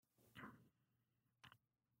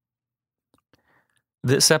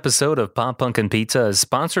This episode of Pop Punk and Pizza is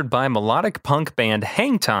sponsored by melodic punk band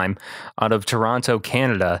Hangtime out of Toronto,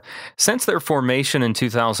 Canada. Since their formation in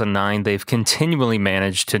 2009, they've continually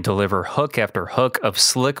managed to deliver hook after hook of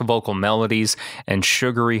slick vocal melodies and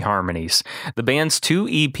sugary harmonies. The band's two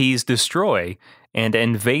EPs, Destroy and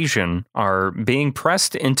Invasion, are being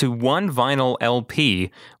pressed into one vinyl LP,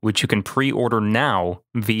 which you can pre-order now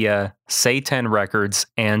via Satan Records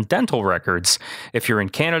and Dental Records. If you're in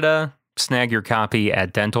Canada, snag your copy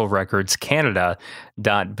at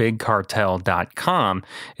dentalrecordscanada.bigcartel.com.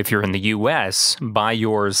 If you're in the U.S., buy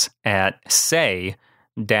yours at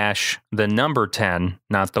say-the-10,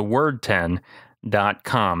 not the word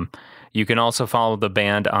 10.com. You can also follow the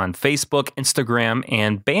band on Facebook, Instagram,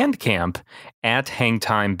 and Bandcamp at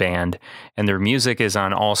Hangtime Band, and their music is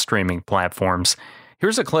on all streaming platforms.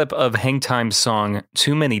 Here's a clip of Hangtime's song,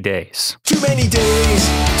 Too Many Days. Too many days,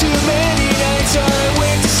 too many nights I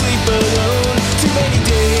went to sleep alone. Too many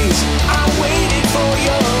days I waited for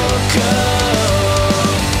your call.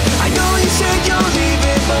 I know you said you're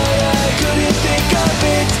leaving, but I couldn't think of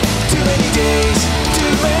it. Too many days,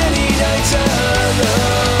 too many nights alone.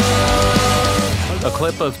 A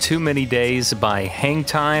clip of Too Many Days by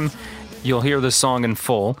Hangtime. You'll hear the song in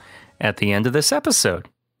full at the end of this episode.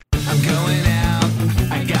 I'm going out,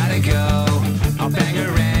 I gotta go. I'll bang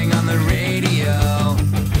a rang on the radio.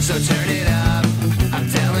 So turn it up, I'm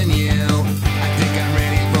telling you. I think I'm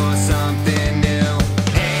ready for something new.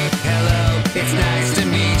 Hey, hello, it's nice to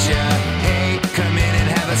meet ya. Hey, come in and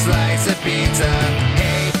have a slice of pizza.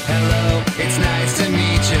 Hey, hello, it's nice to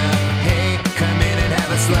meet ya. Hey, come in and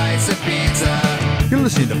have a slice of pizza. You're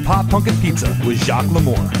listening to Pop Punk and Pizza with Jacques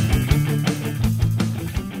Lamour.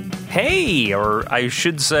 Hey, or I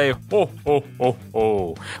should say, ho, ho, ho,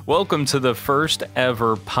 ho. Welcome to the first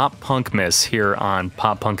ever Pop Punk Miss here on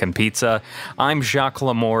Pop Punk and Pizza. I'm Jacques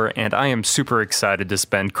Lamour, and I am super excited to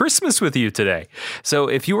spend Christmas with you today. So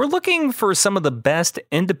if you were looking for some of the best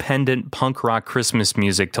independent punk rock Christmas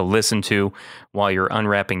music to listen to while you're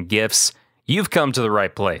unwrapping gifts, you've come to the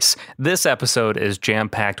right place. This episode is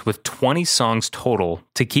jam-packed with 20 songs total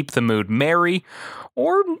to keep the mood merry,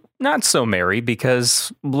 or not so merry,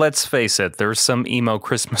 because let's face it, there's some emo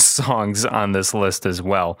Christmas songs on this list as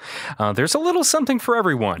well. There's a little something for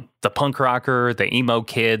everyone. The punk rocker, the emo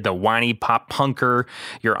kid, the whiny pop punker,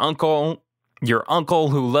 your uncle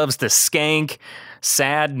who loves to skank,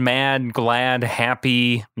 sad, mad, glad,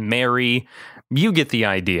 happy, merry. You get the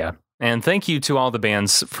idea. And thank you to all the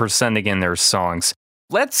bands for sending in their songs.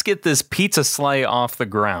 Let's get this pizza sleigh off the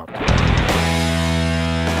ground.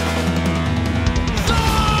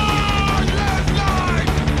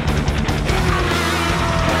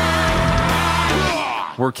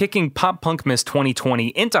 We're kicking Pop Punk Miss 2020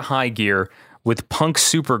 into high gear with punk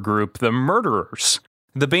supergroup The Murderers.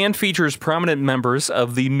 The band features prominent members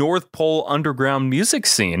of the North Pole underground music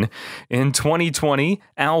scene. In 2020,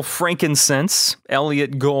 Al Frankincense,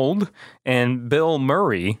 Elliot Gold, and Bill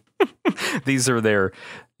Murray, these are their,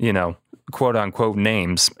 quote-unquote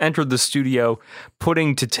names, entered the studio,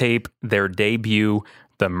 putting to tape their debut,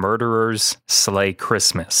 The Murderers Slay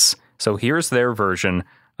Christmas. So here's their version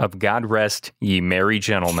of God Rest Ye Merry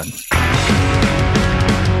Gentlemen.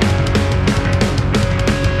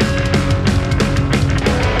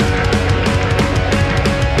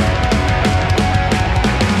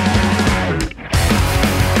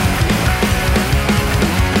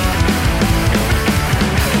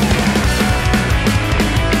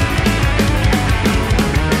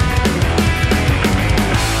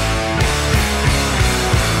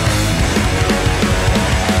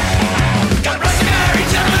 God rest you merry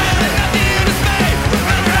gentlemen, and nothing to dismay.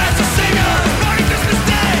 Remember as to say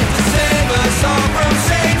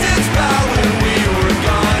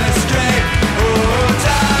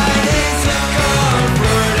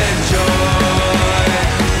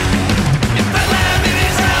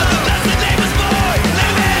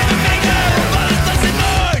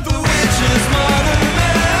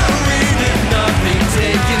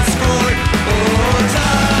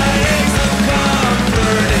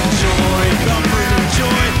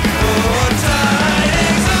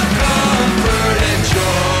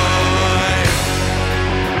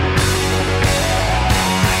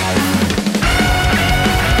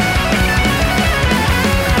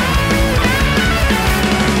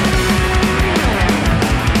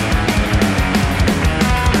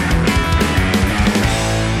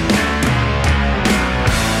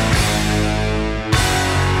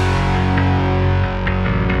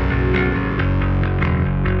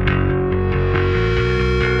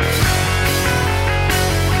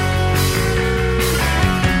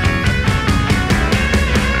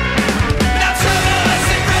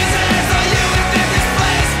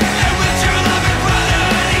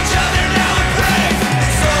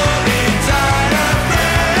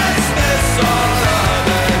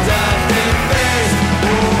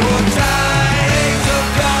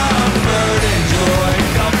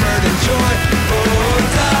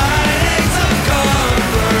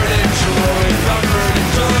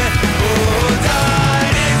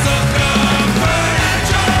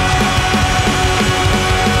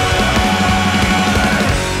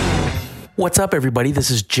What's up, everybody? This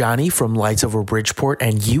is Johnny from Lights Over Bridgeport,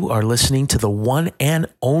 and you are listening to the one and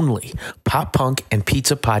only Pop Punk and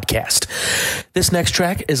Pizza podcast. This next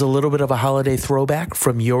track is a little bit of a holiday throwback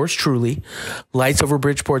from yours truly, Lights Over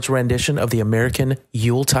Bridgeport's rendition of the American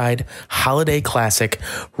Yuletide holiday classic,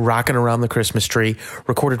 Rockin' Around the Christmas Tree,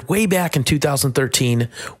 recorded way back in 2013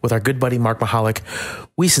 with our good buddy Mark Mahalik.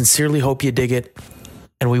 We sincerely hope you dig it,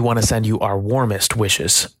 and we want to send you our warmest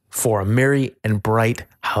wishes for a merry and bright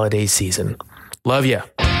holiday season. Love ya.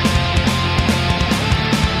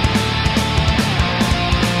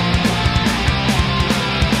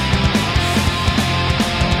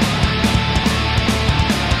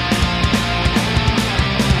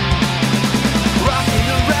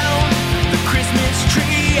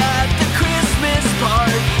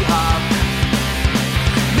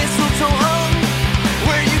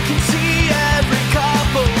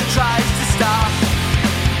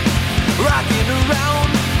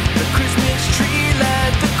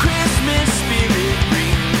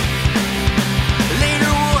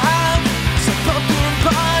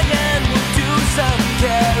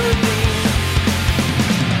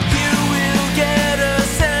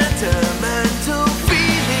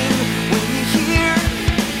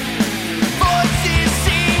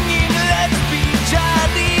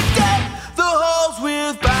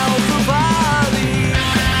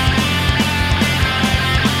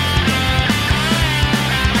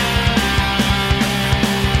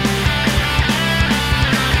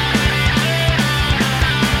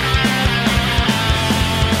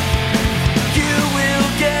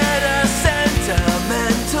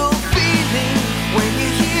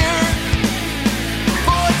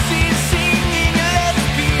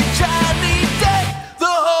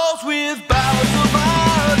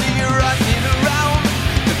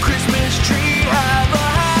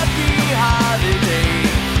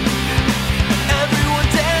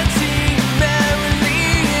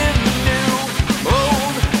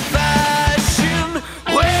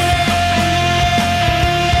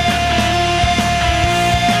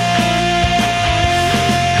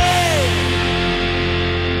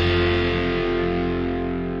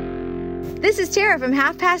 From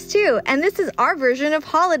 2:30, and this is our version of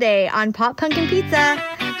Holiday on Pop Punk and Pizza.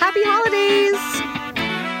 Happy holidays!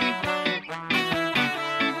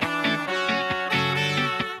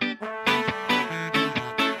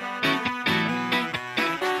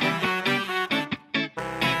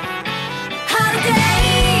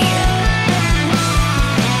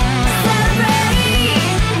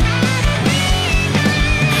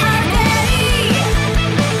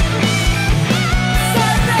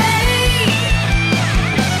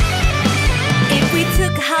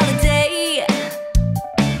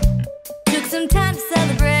 Time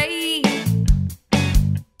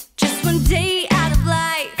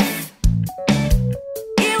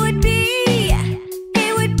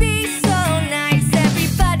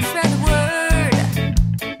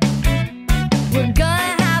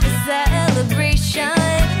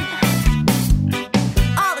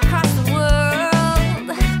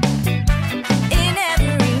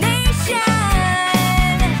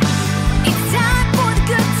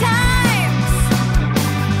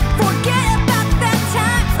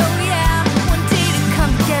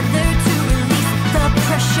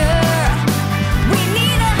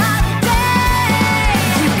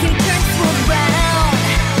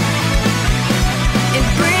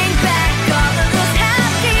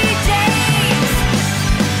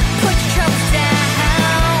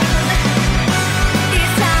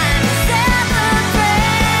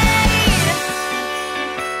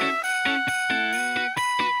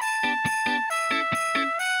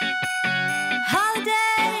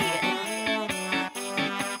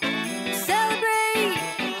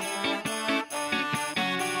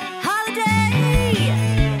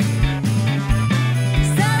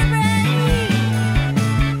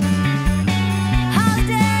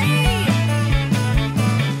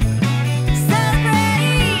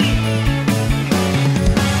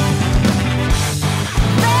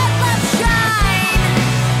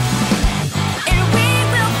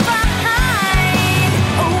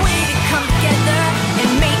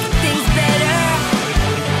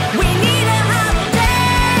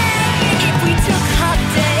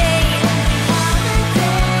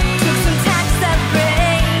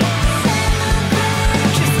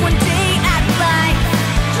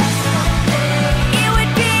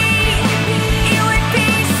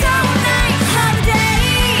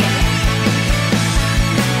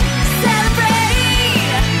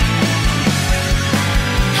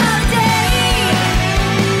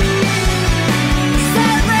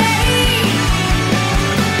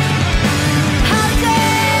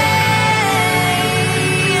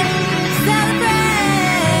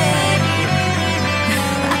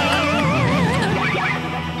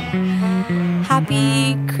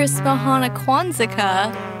Susquehanna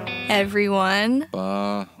Kwanzaa, everyone.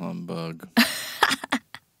 Bah, humbug.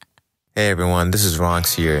 Hey everyone, this is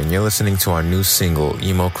Ronx here, and you're listening to our new single,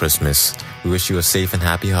 Emo Christmas. We wish you a safe and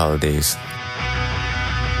happy holidays.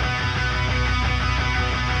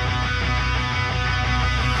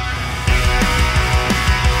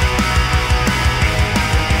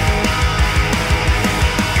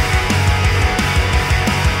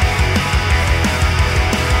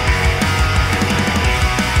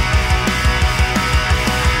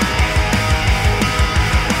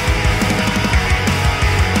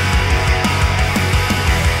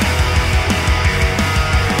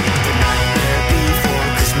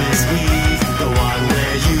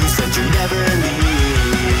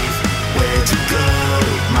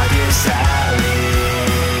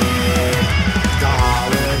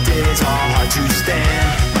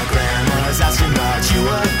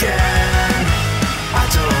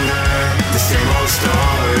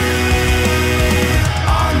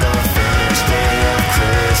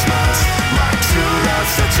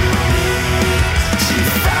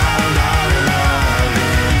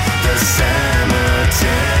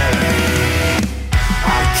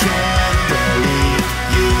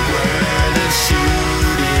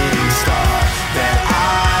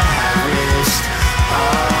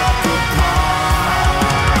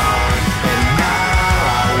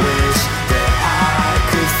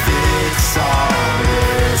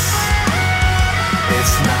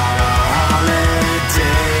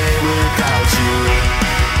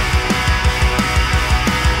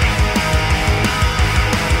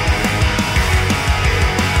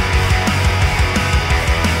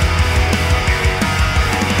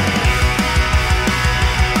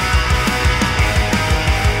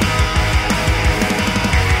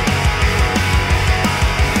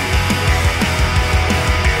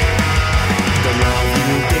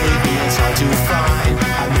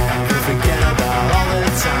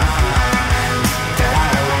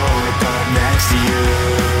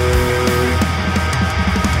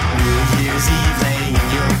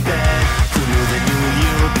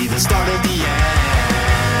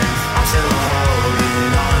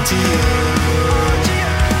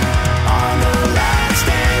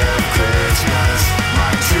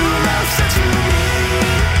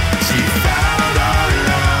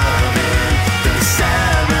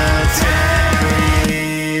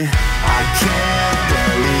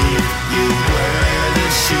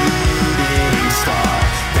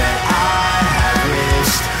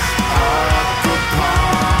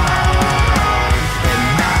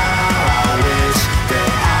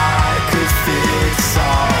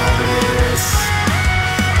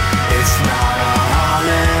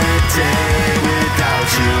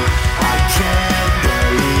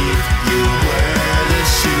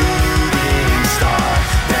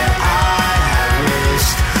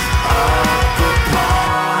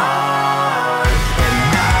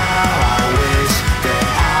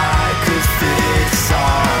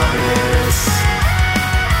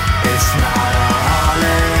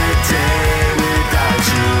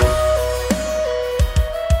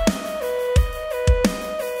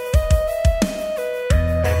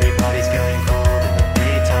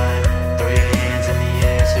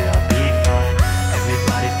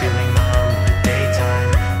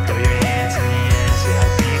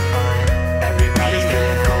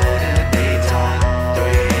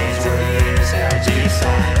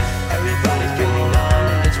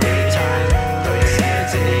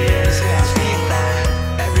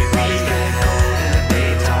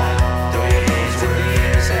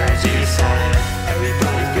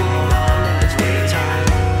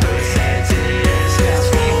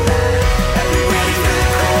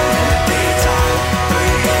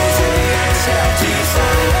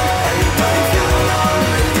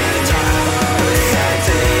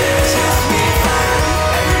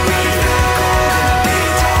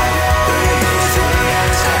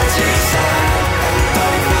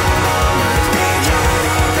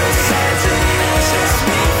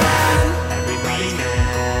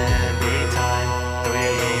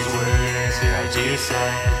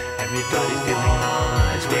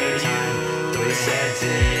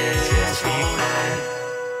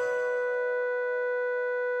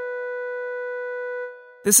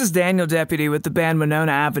 This is Daniel Deputy with the band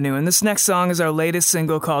Winona Avenue, and this next song is our latest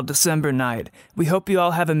single called December Night. We hope you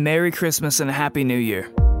all have a Merry Christmas and a Happy New Year.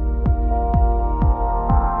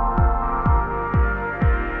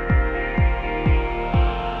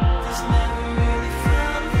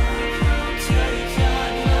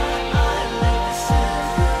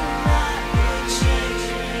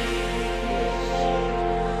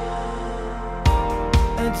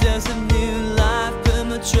 Just a new life, put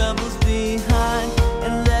my troubles behind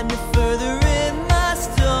and let me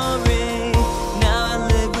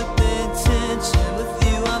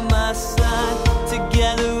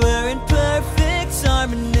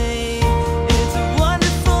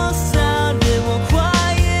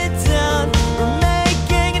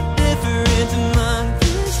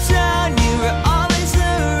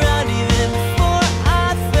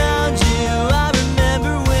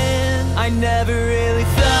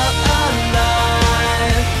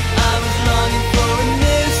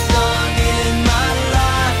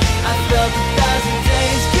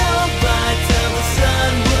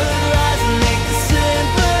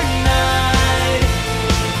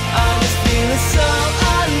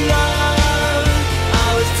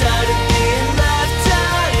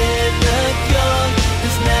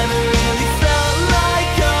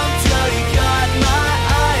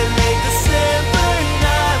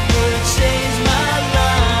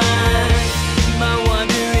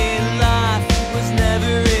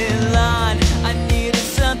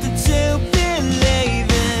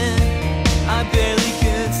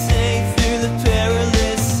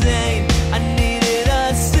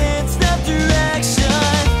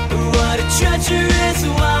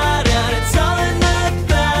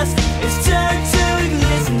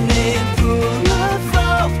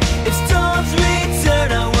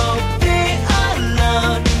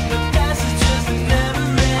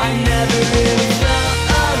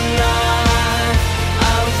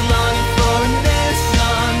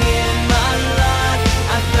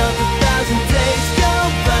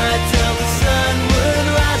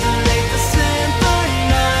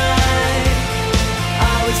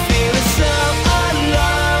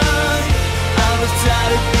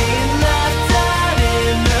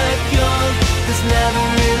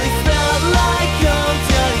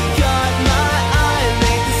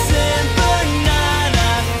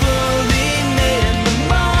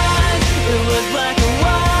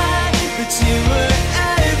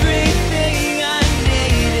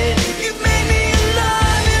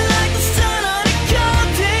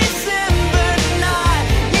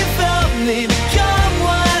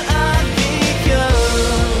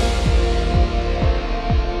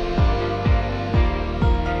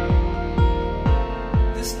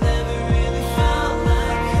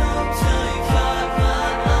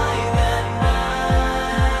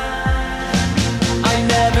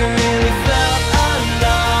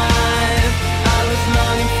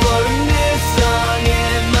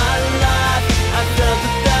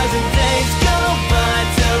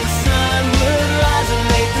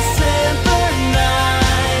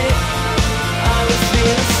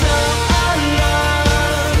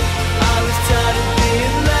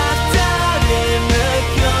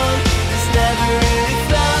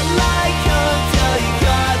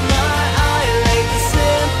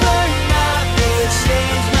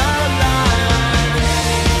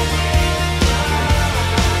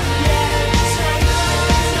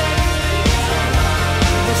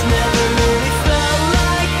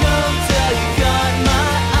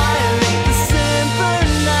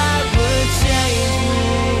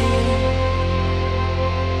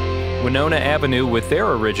Monona Avenue with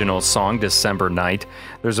their original song, December Night.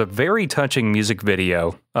 There's a very touching music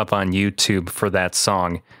video up on YouTube for that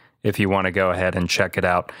song, if you want to go ahead and check it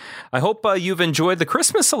out. I hope you've enjoyed the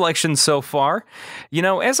Christmas selection so far. You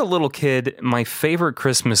know, as a little kid, my favorite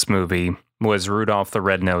Christmas movie was Rudolph the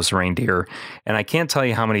Red-Nosed Reindeer, and I can't tell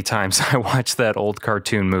you how many times I watched that old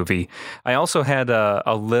cartoon movie. I also had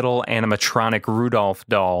a little animatronic Rudolph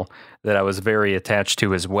doll that I was very attached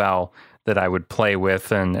to as well, that I would play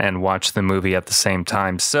with and watch the movie at the same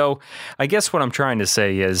time. So I guess what I'm trying to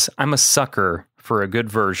say is I'm a sucker for a good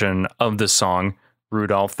version of the song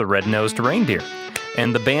Rudolph the Red-Nosed Reindeer,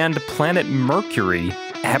 and the band Planet Mercury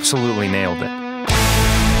absolutely nailed it.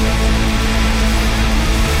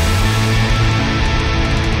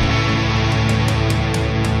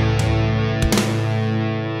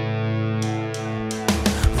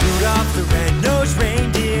 The red-nosed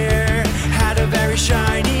reindeer had a very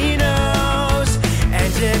shiny nose,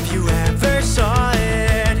 and if you ever saw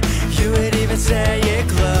it, you would even say it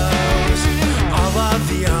glows. All of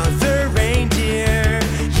the other reindeer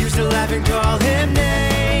used to laugh and call him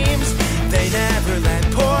names. They never let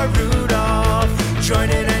poor Rudolph join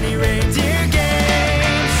in any reindeer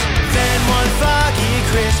games. Then one foggy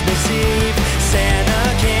Christmas Eve,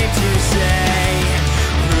 Santa came to say,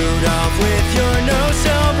 Rudolph, with your nose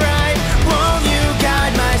so bright, won't you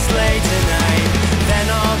guide my sleigh tonight? Then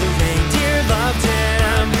all the reindeer loved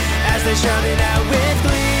him as they shouted out with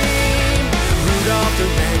glee, Rudolph the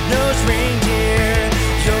red-nosed reindeer,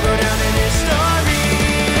 you'll go down in history.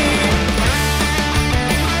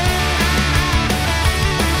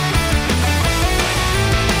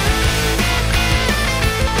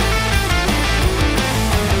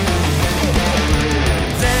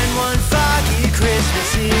 Then one foggy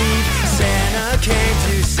Christmas Eve, Santa came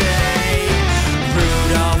to say,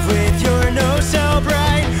 Rudolph, with your nose so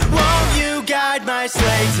bright, won't you guide my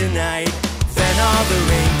sleigh tonight? Then all the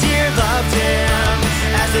reindeer loved him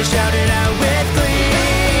as they shouted out with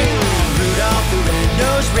glee, Rudolph the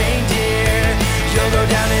red-nosed reindeer, you'll go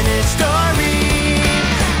down in history.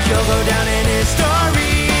 You'll go down in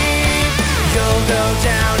history. You'll go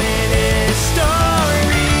down in history.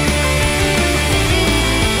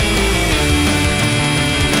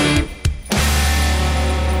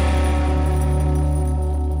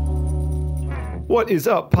 What is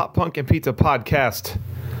up, Pop Punk and Pizza Podcast?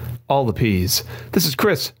 All the P's. This is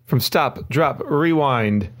Chris from Stop, Drop,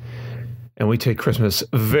 Rewind, and we take Christmas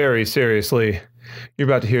very seriously. You're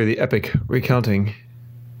about to hear the epic recounting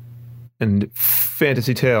and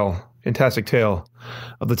fantastic tale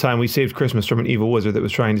of the time we saved Christmas from an evil wizard that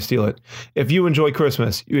was trying to steal it. If you enjoy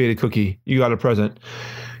Christmas, you ate a cookie, you got a present,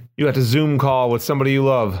 you got a Zoom call with somebody you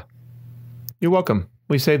love, you're welcome.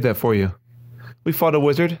 We saved that for you. We fought a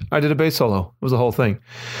wizard. I did a bass solo. It was the whole thing.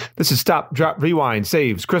 This is Stop, Drop, Rewind,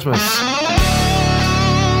 Saves Christmas.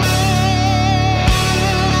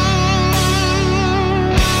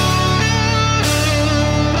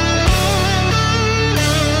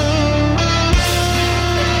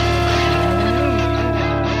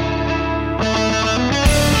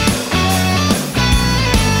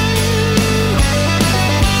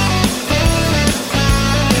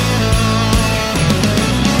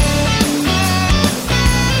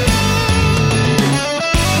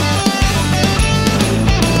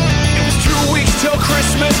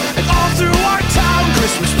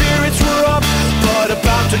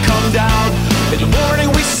 To come down. In the morning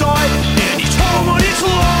we saw it in each home on each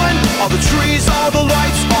lawn. All the trees, all the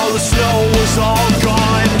lights, all the snow was all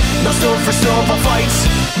gone. No snow for snowball fights,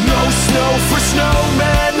 no snow for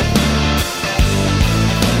snowmen.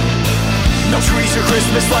 No trees or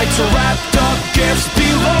Christmas lights or wrapped up gifts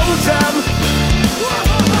below them.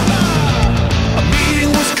 A meeting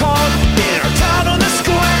was called in our town on the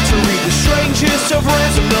square to read the strangest of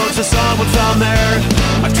ransom notes that someone found there.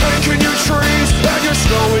 I've taken your trees and your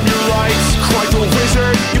snow and your lights. Cried the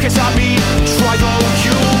wizard, you can't stop me, try though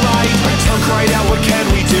you might. My tongue cried out, what can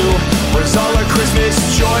we do? Where's all our Christmas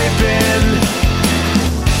joy been?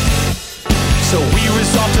 So we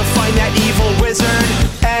resolved to find that evil wizard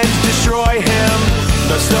and destroy him.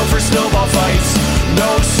 No snow for snowball fights,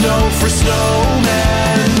 no snow for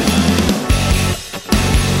snowmen.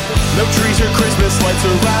 No trees or Christmas lights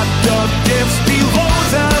or wrapped up gifts below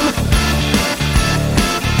them.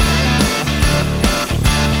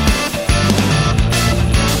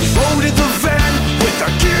 We loaded the van with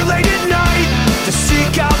our gear late at night to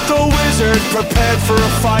seek out the wizard prepared for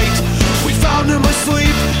a fight. We found him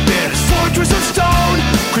asleep in his fortress of stone.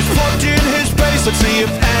 Chris plugged in his base, let's see if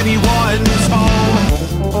anyone's home.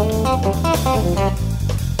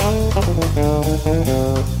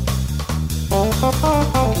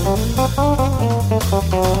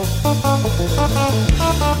 He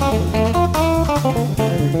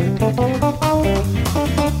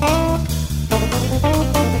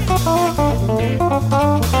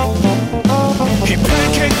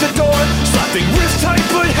pancaked the door, slapping wrist tight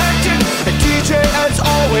but hectic. And DJ, as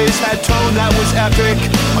always, had tone that was epic.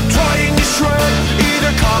 I'm trying to shred,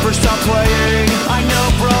 either cover, stop playing. I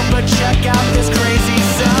know, bro, but check out this crazy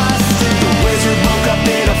sustain. The wizard woke up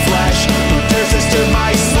in a flash, who dares disturb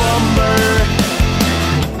my slumber?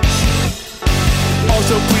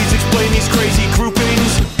 Also, please explain these crazy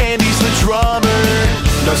groupings. Andy's the drummer.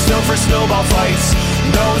 No snow for snowball fights,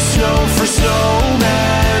 no snow for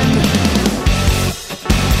snowmen.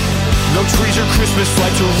 No trees or Christmas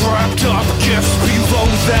lights or wrapped up gifts below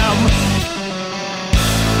them.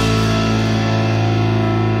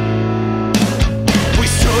 We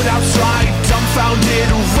stood outside, dumbfounded,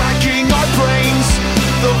 racking our brains.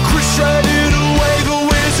 Though Chris shredded away, the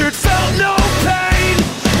wizard felt no pain.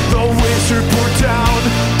 The wizard bore down,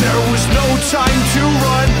 there was no time to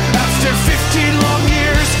run. After 15 long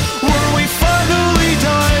years, were we finally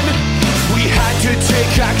done? We had to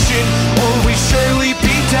take action, or we'd surely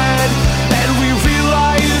be dead. And we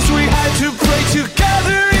realized we had to play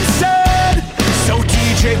together instead. So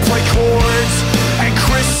DJ played chords, and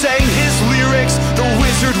Chris sang his lyrics. The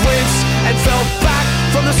wizard winced and fell back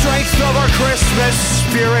from the strength of our Christmas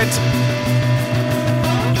spirit.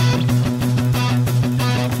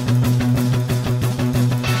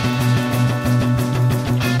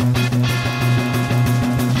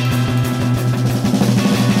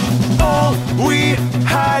 All we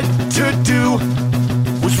had to do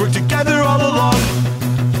was work together all along.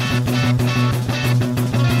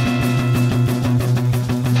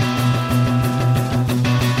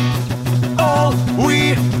 All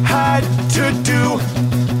we had to do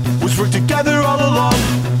was work together all along.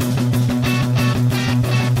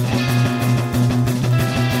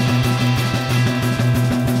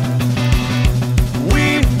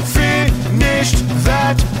 We finished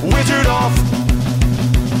that wizard off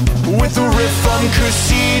with a riff from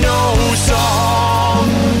Casino song.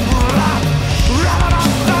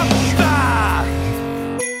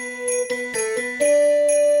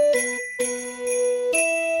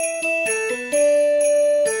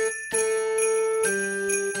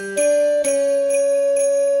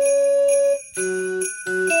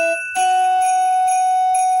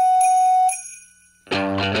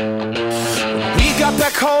 We got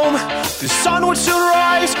back home, the sun would soon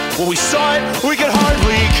rise. When we saw it, we could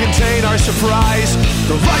hardly contain our surprise.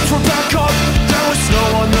 The lights were back up, there was snow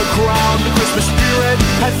on the ground. The Christmas spirit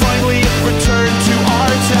had finally returned to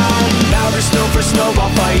our town. Now there's snow for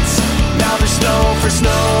snowball fights, now there's snow for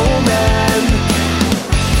snowmen.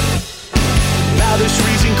 Now there's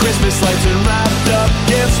freezing Christmas lights and wrapped up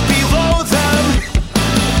gifts below them.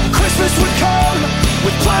 Christmas would come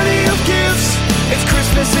with plenty of gifts. It's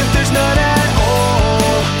Christmas if there's none at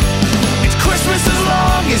all. It's Christmas as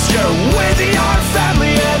long as you're with your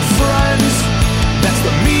family and friends. That's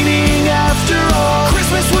the meaning after all.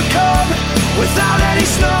 Christmas would come without any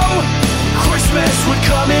snow. Christmas would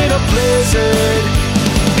come in a blizzard.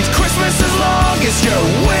 It's Christmas as long as you're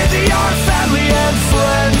with your family and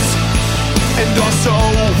friends. And also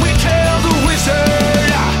we kill the wizard.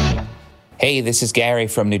 Hey, this is Gary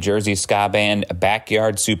from New Jersey ska band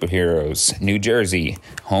Backyard Superheroes, New Jersey,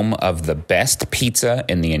 home of the best pizza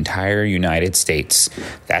in the entire United States.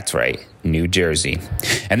 That's right, New Jersey.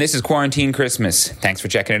 And this is Quarantine Christmas. Thanks for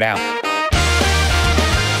checking it out.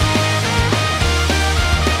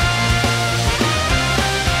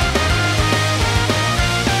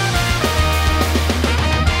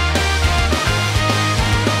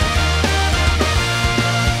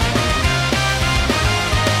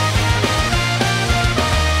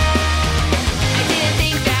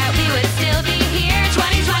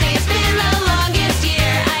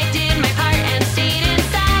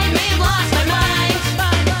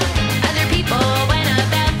 Other people went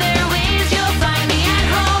about their way.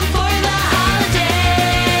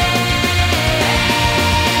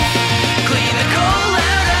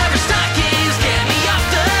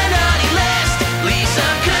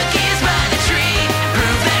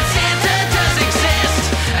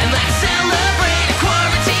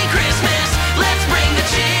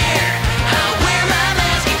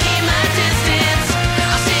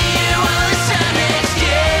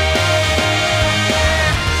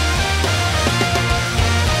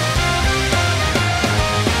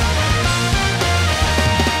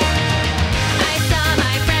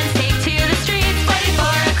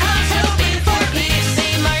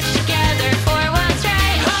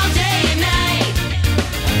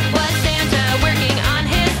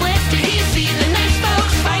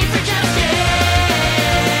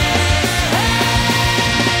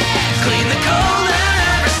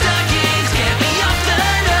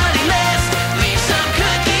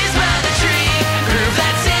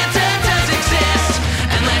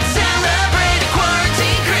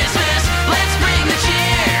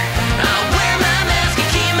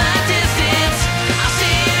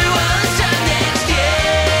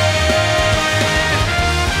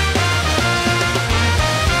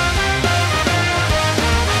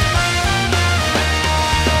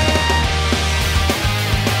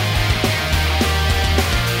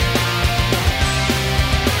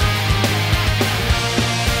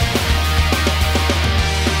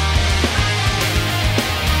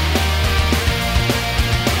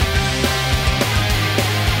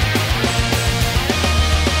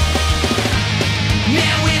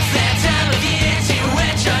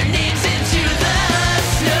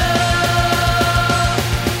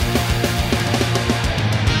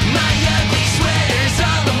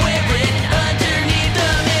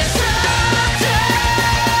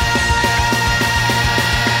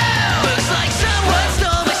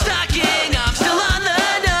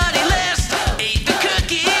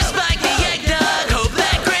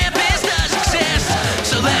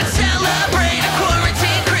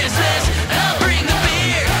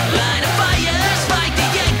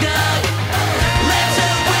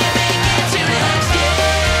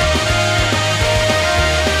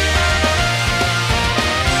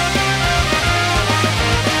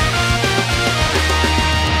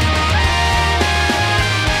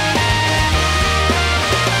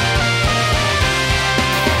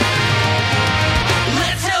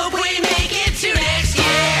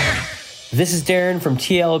 This is Darren from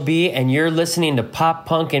TLB, and you're listening to Pop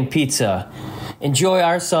Punk and Pizza. Enjoy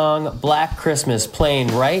our song, Black Christmas, playing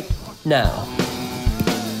right now.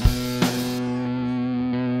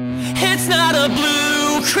 It's not a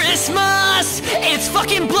blue Christmas, it's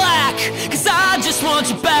fucking black. Cause I just want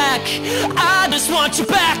you back. I just want you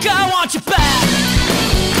back, I want you back.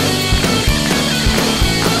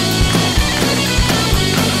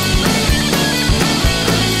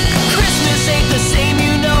 Christmas ain't the same,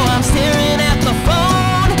 you know I'm staring at the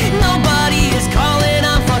phone. Nobody is calling,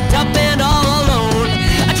 I'm fucked up and all alone.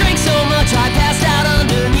 I drank so much I passed out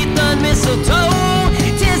underneath the mistletoe.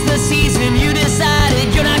 'Tis the season, you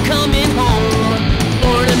decided you're not coming home.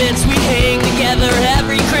 Ornaments we hang together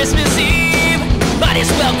every Christmas Eve. Might as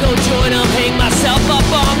well go join them, hang myself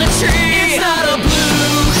up on the tree. It's not a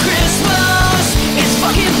blue Christmas, it's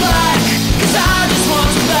fucking black. Cause I just want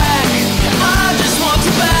you back, I just want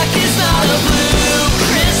you back. It's not a blue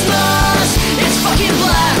Christmas, it's fucking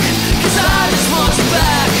black. Cause I just want you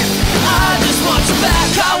back, I just want you back,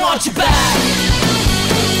 I want you back.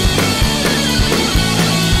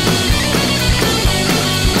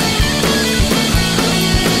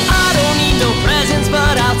 Presents,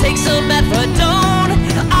 but I'll take some methadone.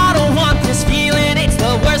 I don't want this feeling, it's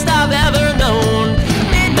the worst I've ever known.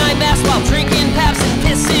 Midnight mass while drinking Paps and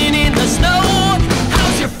pissing in the snow.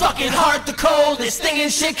 How's your fucking heart the coldest thing in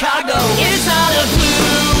Chicago? It's not a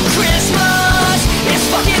blue Christmas, it's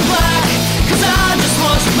fucking black. Cause I just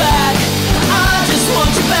want you back, I just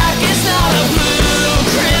want you back. It's not a blue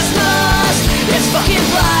Christmas, it's fucking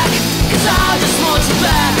black. Cause I just want you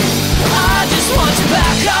back, I just want you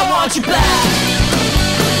back, I want you back.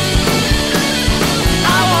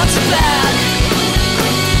 I want you back.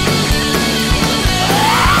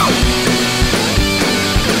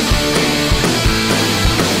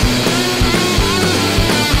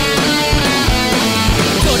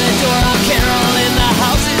 Door to door, I'm caroling the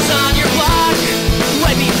houses on your block.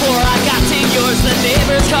 Way before I got to yours, the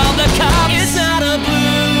neighbors called the cops. It's not a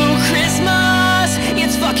blue Christmas,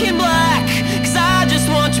 it's fucking black. Cause I just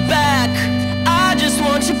want you back, I just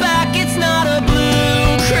want you back. It's not a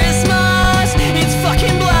blue Christmas, it's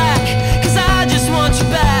fucking black. Cause I just want you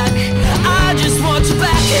back, I just want you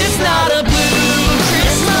back. It's not a blue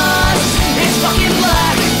Christmas, it's fucking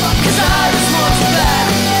black. Cause I just want you back,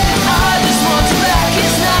 I just want you back.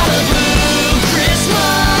 It's not a blue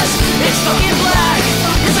Christmas, it's fucking black.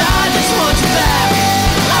 Cause I just want you back,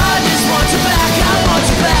 I just want you back, I want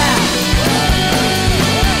you back.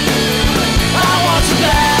 I want you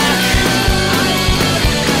back.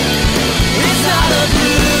 It's not a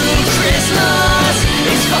blue Christmas,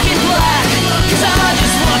 it's fucking black. Cause I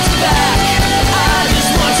just want you back, I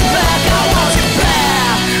just want you back, I want you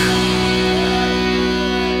back.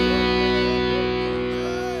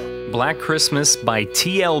 Black Christmas by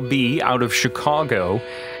TLB out of Chicago.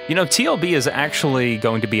 You know, TLB is actually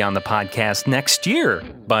going to be on the podcast next year,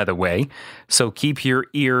 by the way, so keep your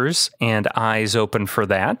ears and eyes open for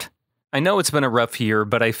that. I know it's been a rough year,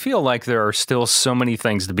 but I feel like there are still so many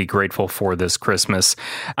things to be grateful for this Christmas.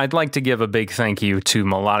 I'd like to give a big thank you to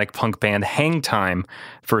melodic punk band Hangtime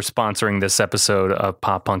for sponsoring this episode of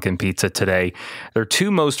Pop Punk and Pizza today. Their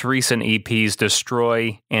two most recent EPs,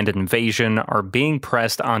 Destroy and Invasion, are being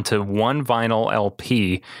pressed onto one vinyl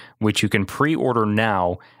LP, which you can pre-order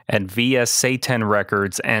now at via Satan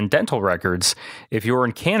Records and Dental Records. If you're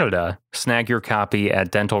in Canada, snag your copy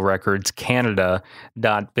at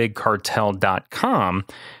dentalrecordscanada.bigcartel.com.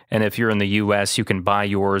 And if you're in the US, you can buy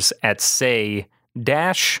yours at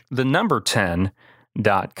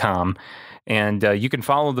say-the10.com. And you can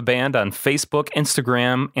follow the band on Facebook,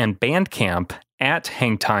 Instagram, and Bandcamp at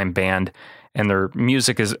Hangtime Band. And their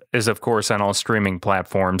music is of course, on all streaming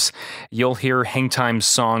platforms. You'll hear Hangtime's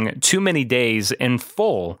song Too Many Days in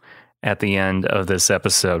full at the end of this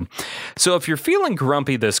episode. So if you're feeling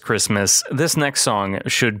grumpy this Christmas, this next song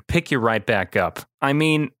should pick you right back up. I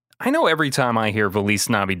mean, I know every time I hear Feliz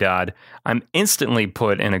Navidad, I'm instantly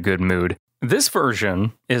put in a good mood. This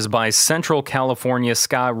version is by Central California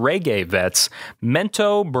ska reggae vets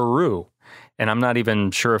Mento Baru. And I'm not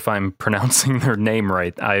even sure if I'm pronouncing their name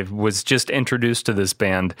right. I was just introduced to this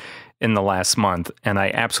band in the last month, and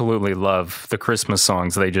I absolutely love the Christmas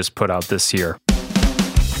songs they just put out this year.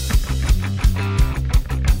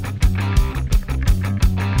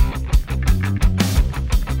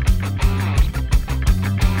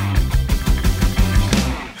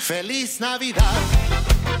 Feliz Navidad,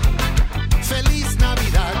 Feliz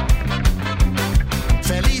Navidad,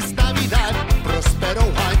 Feliz Navidad, próspero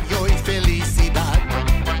año y felicidad.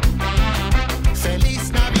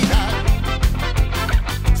 Feliz Navidad,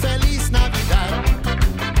 Feliz Navidad,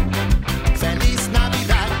 Feliz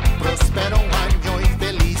Navidad, próspero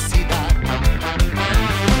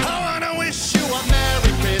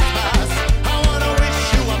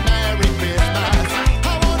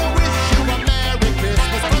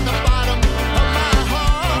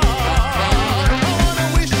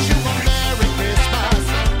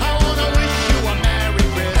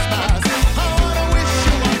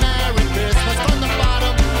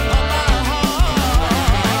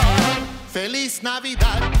Feliz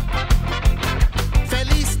Navidad.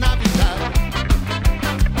 Feliz Navidad.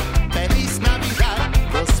 Feliz Navidad.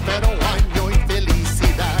 Prospero año y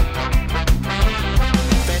felicidad.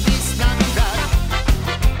 Feliz Navidad.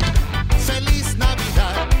 Feliz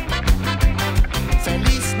Navidad.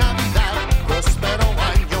 Feliz Navidad. Prospero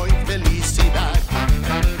año y felicidad.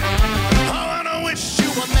 I wanna wish you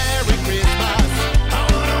a Merry Christmas. I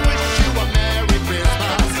wanna wish you a Merry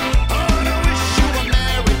Christmas. I wanna wish you a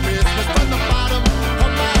Merry Christmas from the bottom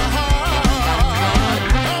of my heart.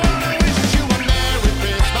 I wanna wish you a Merry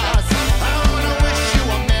Christmas. I wanna wish you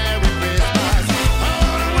a Merry Christmas. I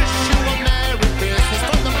wanna wish you a Merry Christmas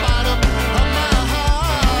from the bottom of my heart.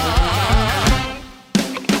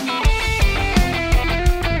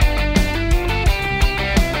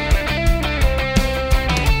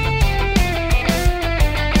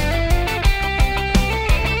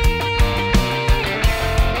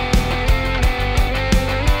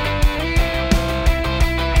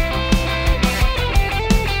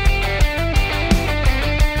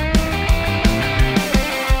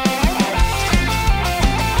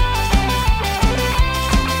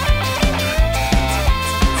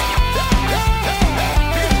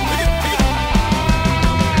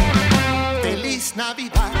 Feliz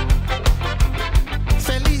Navidad.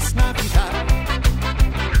 Feliz Navidad.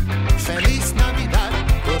 Feliz Navidad.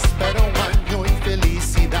 Prospero año y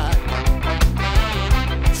felicidad.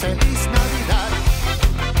 Feliz Navidad.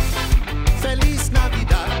 Feliz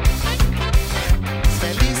Navidad.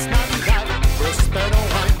 Feliz Navidad. Prospero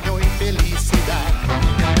año y felicidad.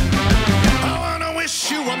 I wanna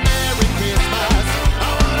wish you a Merry Christmas. I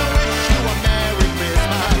wanna wish you a Merry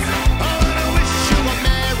Christmas. I wanna wish you a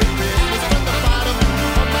Merry Christmas from the bottom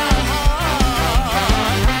of my heart.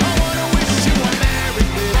 I wanna wish you a Merry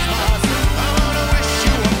Christmas. I wanna wish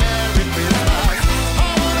you a Merry Christmas. I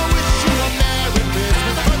wanna wish you a Merry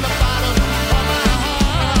Christmas from the bottom of my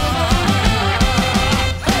heart.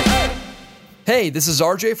 Hey, this is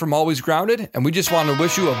RJ from Always Grounded, and we just want to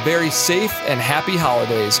wish you a very safe and happy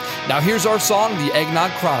holidays. Now here's our song, The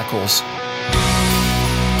Eggnog Chronicles.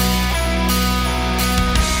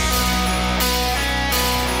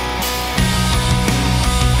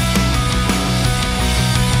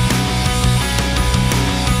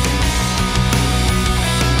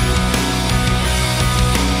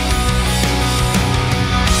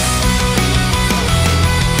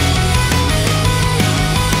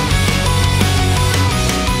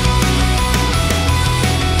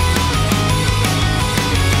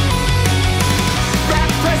 Wrap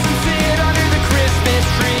presents in under the Christmas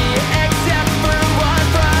tree, except for one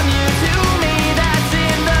from you to me that's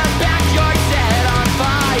in the backyard set on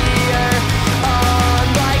fire.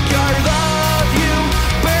 Unlike your love, you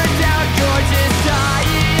burned out your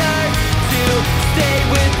desire to stay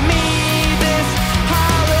with me this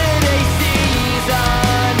holiday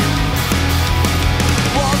season.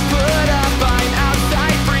 Walls put up, I'm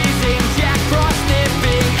outside freezing, Jack Frost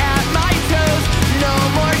nipping at my toes. No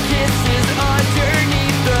more kisses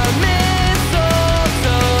underneath the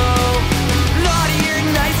mistletoe. Naughty or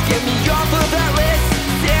nice, get me off of that list.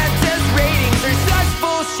 Santa's ratings are such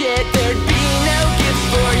bullshit. There'd be no gifts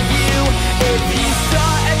for you if you saw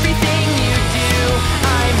everything you do.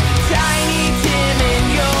 I'm Tiny Tim and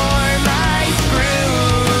you're my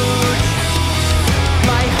Scrooge.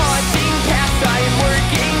 My haunting past I'm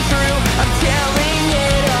working through. I'm telling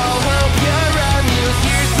it all, hope you're amused.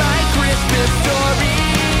 Here's my Christmas story.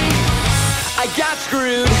 I got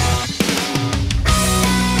screwed.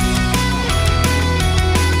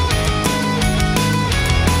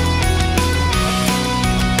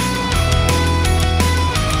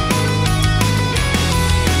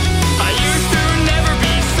 I used to never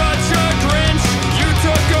be such a Grinch. You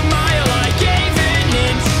took a mile, I gave an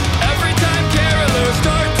inch. Every time carolers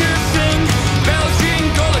start to sing, bells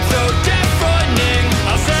jingle, it's so deafening.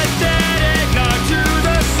 I'll set that eggnog to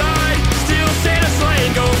the side, steal Santa's sleigh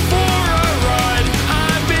and go for a ride.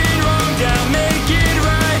 I've been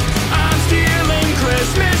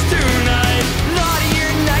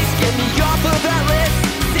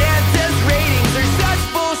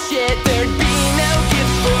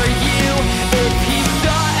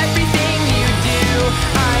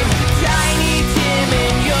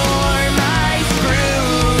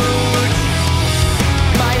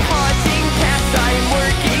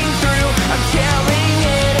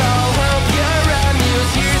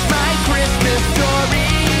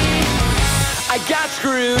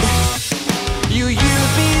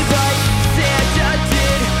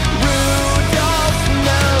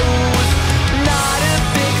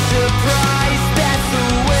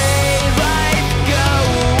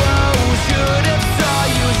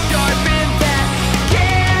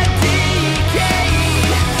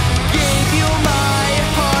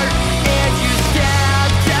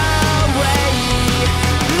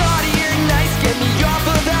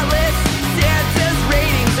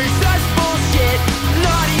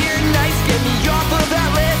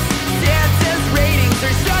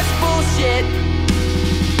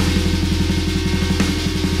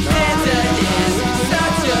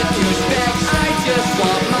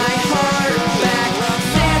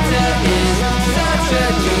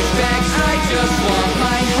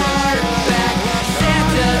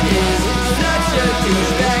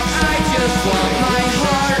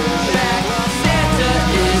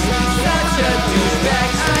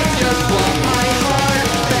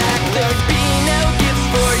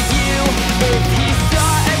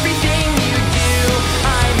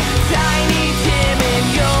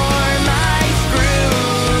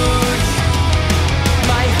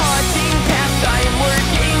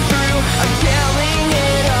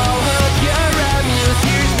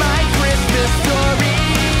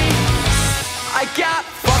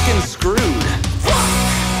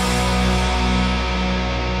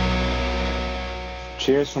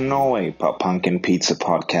Cheers from Norway, Pop Punk and Pizza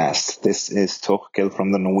podcast. This is Torkel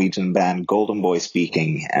from the Norwegian band Golden Boy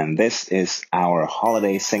speaking, and this is our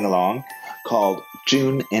holiday sing-along called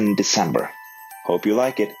June in December. Hope you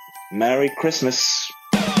like it. Merry Christmas!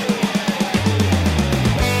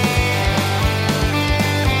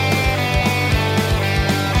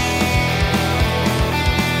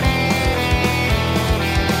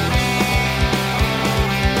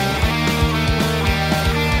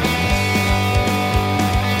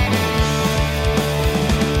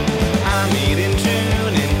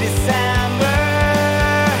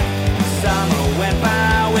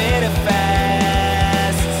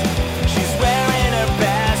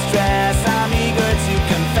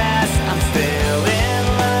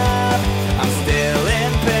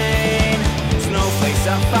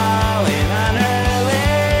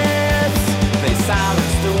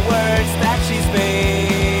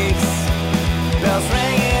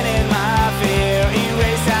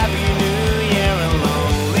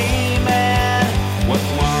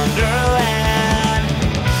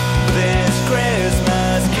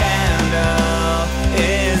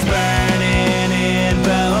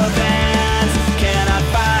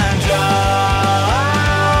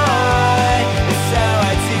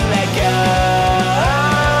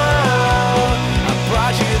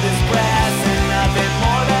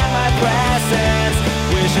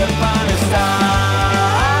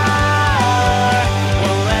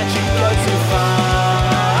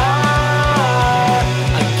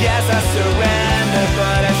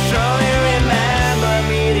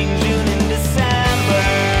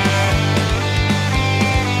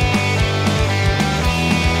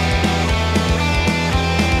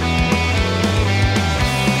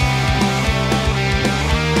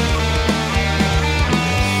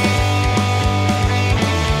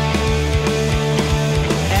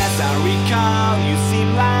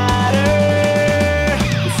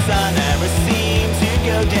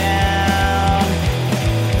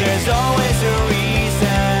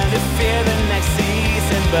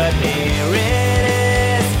 But here it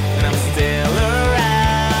is, and I'm still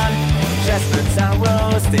around. Chestnuts are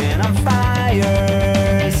roasting on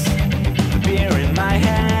fires. The beer in my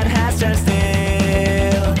hand has turned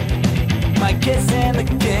still. My kids in the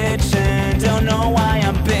kitchen don't know why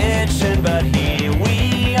I'm bitching, but here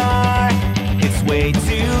we are, it's way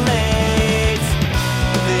too late.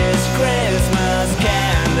 This Christmas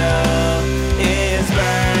candle is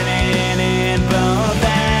burning in both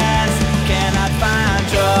hands. Cannot find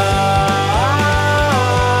joy.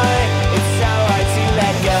 It's so hard to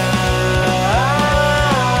let go.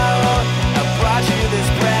 I brought you this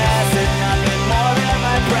present, nothing more than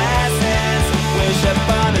my presence. Wish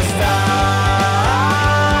upon a star,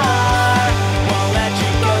 won't let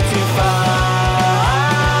you go too far.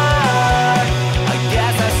 I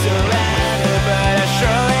guess I surrender, but I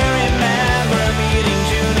surely remember meeting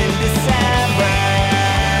June in December.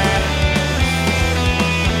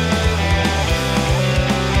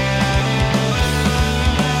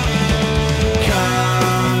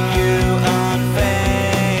 Come, you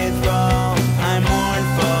unfaithful, I'm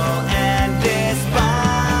mournful and despondent.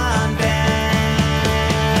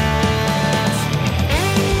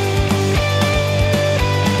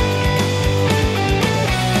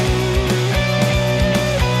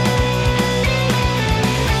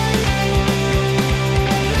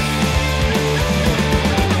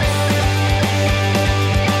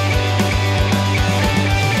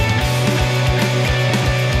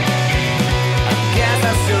 Guess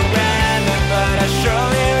I surrender, but I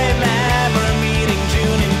surely remember meeting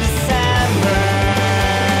June in December.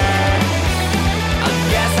 I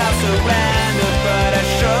guess I'll surrender, but I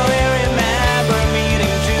surely remember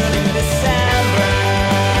meeting June in December.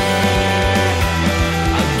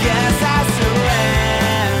 I guess I'll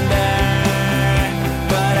surrender,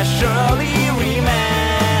 but I surely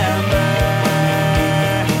remember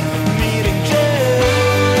meeting June.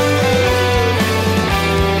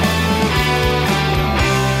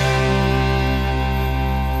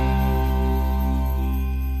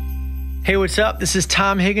 Hey, what's up? This is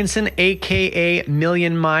Tom Higginson, aka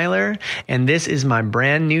Million Miler, and this is my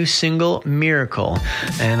brand new single, Miracle.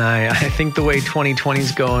 And I think the way 2020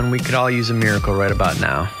 is going, we could all use a miracle right about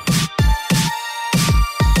now.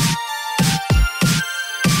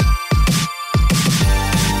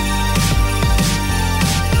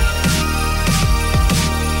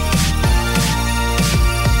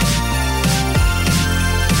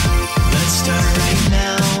 Let's start right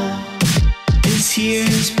now. This year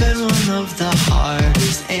has been one of the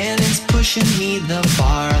hardest, and it's pushing me the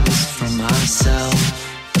farthest from myself.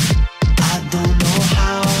 I don't know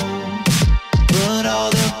how, but all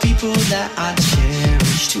the people that I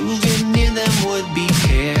cherish, to get near them would be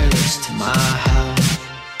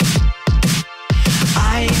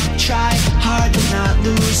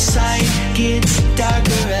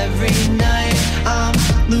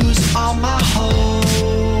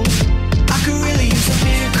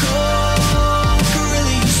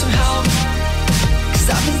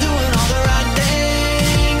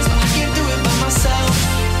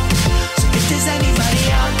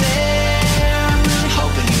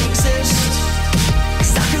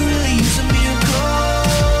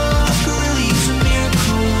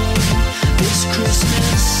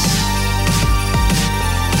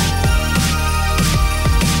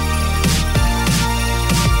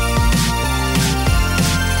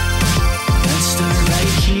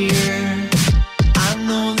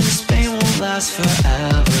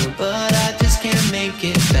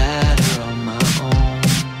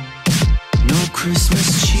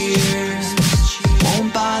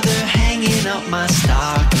out my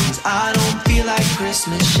stockings. I don't feel like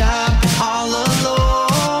Christmas shopping all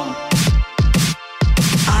alone.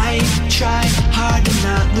 I try hard to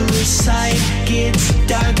not lose sight. Gets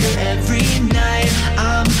darker every night.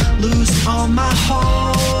 I'm losing all my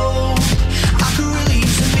hope. I could really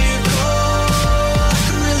use a miracle. I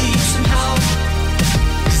could really use some help.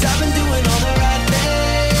 'Cause I've been doing all the right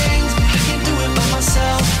things. I can't do it by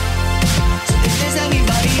myself. So if there's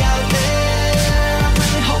anybody out there, I'm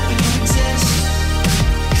really hoping you exist.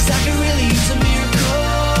 'Cause I could really use a miracle.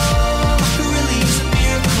 I could really use a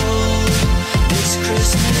miracle this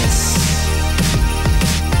Christmas.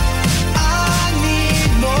 I need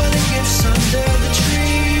more than gifts under the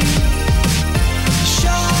tree.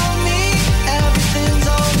 Show me everything's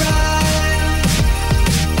alright.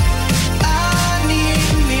 I need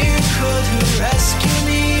a miracle to rescue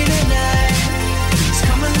me tonight. It's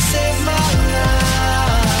coming to save my life.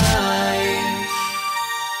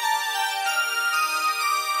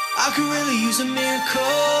 I could really use a miracle.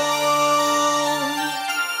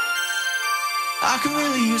 I could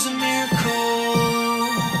really use a miracle.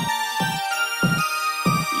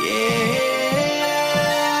 Yeah.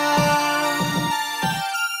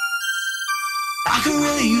 I could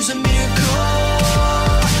really use a miracle.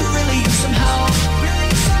 I could really use some help.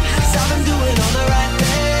 'Cause I've been doing all the right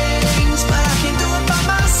things, but I can't do it by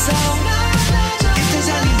myself. If there's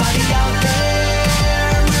anybody out there,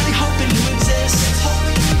 I'm really hoping you exist.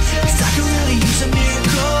 'Cause I could really use a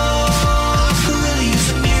miracle. I could really use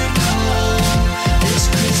a miracle this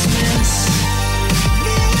Christmas.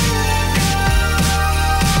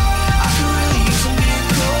 I could really use a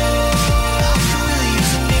miracle. I could really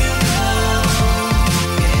use a miracle.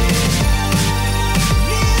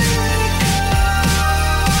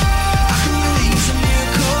 I could really use a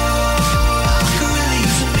miracle. I could really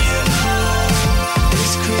use a miracle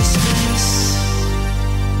this Christmas.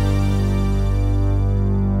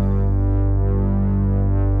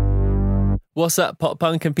 What's up, Pop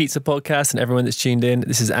Punk and Pizza Podcast and everyone that's tuned in?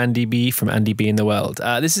 This is Andy B from Andy B in the World.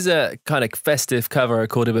 This is a kind of festive cover I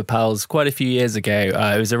recorded with pals quite a few years ago.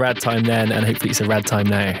 It was a rad time then, and hopefully it's a rad time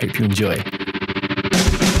now. Hope you enjoy. You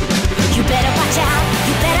better watch out,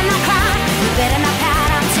 you better not cry, you better not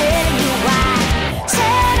pout, I'm telling you why.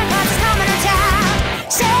 Santa Claus is coming to town,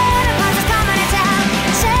 Santa Claus is coming to town,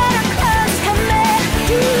 Santa Claus is coming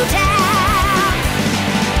to town.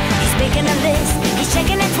 He's making a list, he's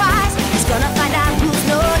checking it twice, he's gonna find out who's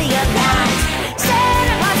naughty or nice.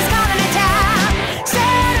 Santa Claus is coming to town,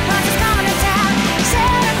 Santa Claus is coming to town,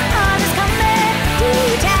 Santa Claus is coming to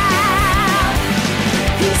town.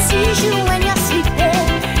 He sees you when you're sleeping,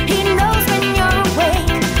 he knows when you're awake,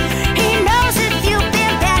 he knows if you've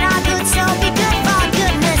been bad or good, so be good for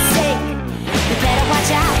goodness sake. You better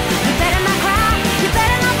watch out, you better not cry, you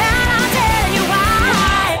better not pout, I'm telling you why.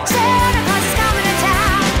 Santa Claus is coming to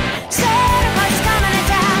town, Santa Claus is coming to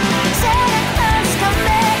town, Santa Claus is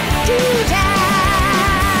coming to town.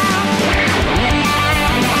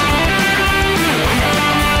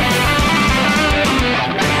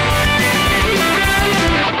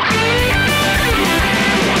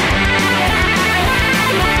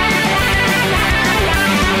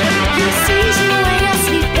 He sees you when you're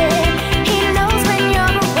sleeping, he knows when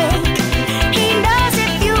you're awake, he knows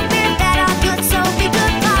if you've been bad or good, so be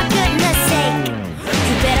good for goodness sake.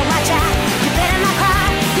 You better watch out, you better not cry,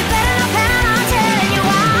 you better not pout, I'm telling you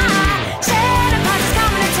why. Santa Claus is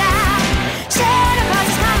coming to town, Santa Claus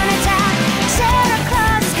is coming to town, Santa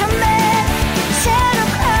Claus is coming, Santa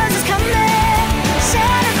Claus is coming,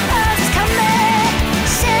 Santa Claus is coming,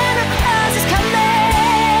 Santa Claus is coming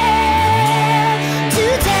to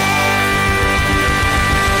town.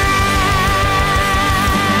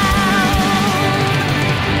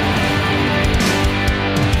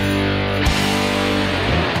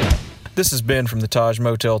 This is Ben from the Taj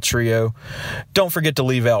Motel Trio. Don't forget to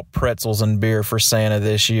leave out pretzels and beer for Santa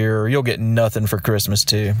this year, or you'll get nothing for Christmas,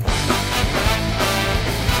 too.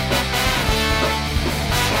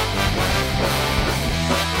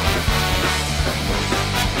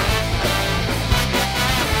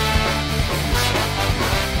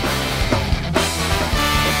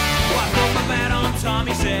 Why put my bat on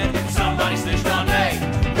Tommy's head? Somebody snitched on me.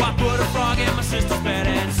 Why put a frog in my sister's bed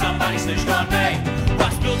and somebody snitched on me? Why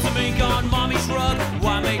spilled some ink on mommy's rug?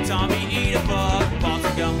 Why make Tommy eat a bug? Bought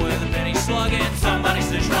some gum with a penny slug and somebody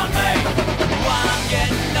snitched on me. Why I'm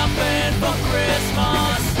getting nothing for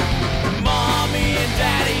Christmas? Mommy and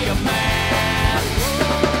Daddy are mad.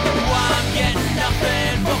 Why I'm getting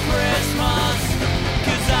nothing for Christmas?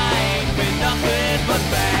 'Cause I ain't been nothing but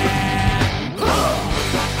bad.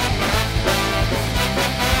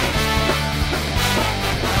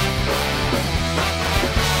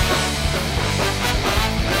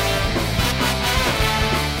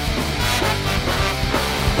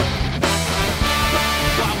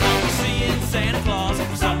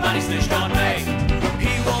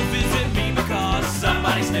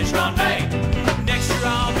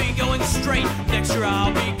 sure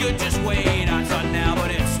I'll be good, just wait. I thought now,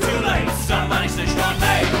 but it's too late. Somebody snitched on me.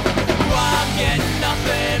 I'm getting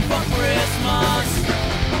nothing for Christmas.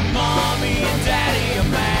 Mommy and Daddy are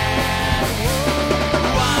mad.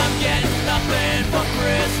 I'm getting nothing for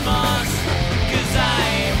Christmas, 'cause I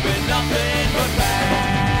ain't been nothing but bad.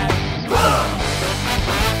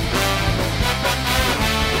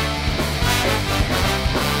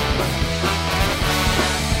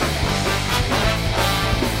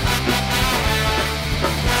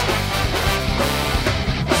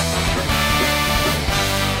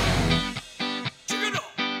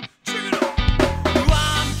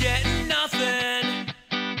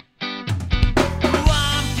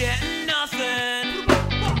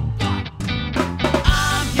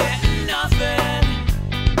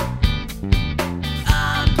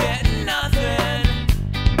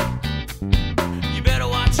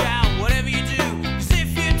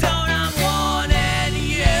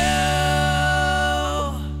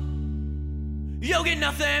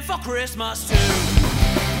 For Christmas too.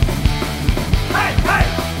 Hey, hey!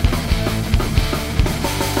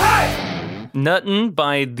 Hey! Nuttin'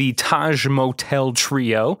 by the Taj Motel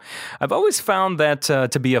Trio. I've always found that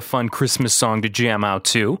to be a fun Christmas song to jam out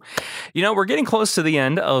to. You know, we're getting close to the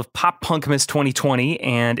end of Pop Punkmas 2020,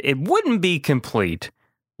 and it wouldn't be complete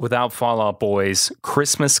without Fall Out Boy's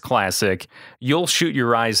Christmas classic, You'll Shoot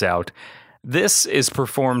Your Eyes Out. This is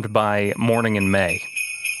performed by Morning in May.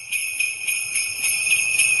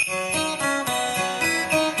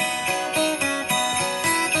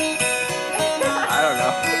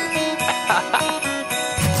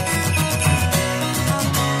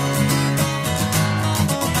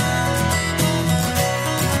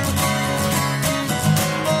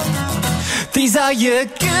 These are your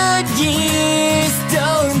good years,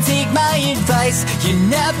 don't take my advice. You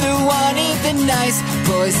never wanted the nice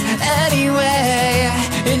boys anyway.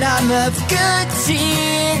 And I'm of good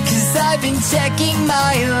cheer, 'cause I've been checking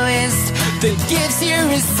my list. The gifts you're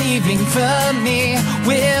receiving from me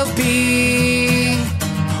will be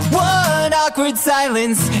one awkward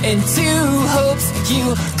silence and two hopes.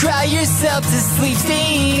 You cry yourself to sleep,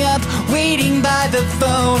 staying up, waiting by the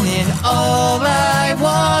phone. And all I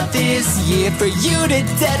want this year for you to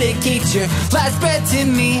dedicate your last breath to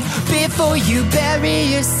me before you bury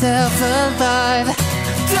yourself alive.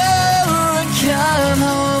 Don't come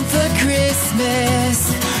home for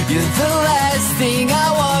Christmas. You're the last thing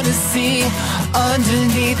I want to see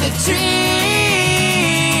underneath the tree.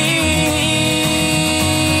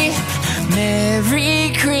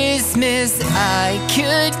 Merry Christmas, I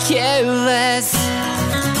could care less.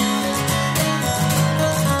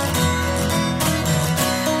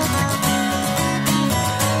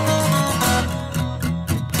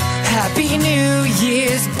 Happy New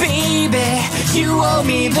Year's, baby. You owe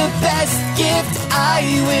me the best gift I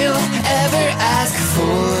will ever ask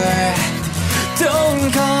for.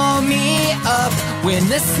 Don't call me up when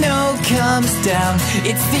the snow comes down.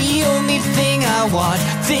 It's the only thing I want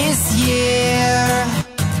this year.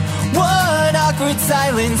 One awkward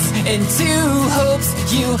silence and two hopes.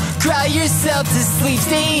 You cry yourself to sleep,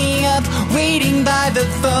 staying up, waiting by the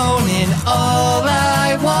phone. And all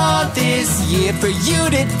I want this year for you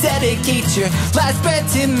to dedicate your last breath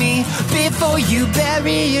to me before you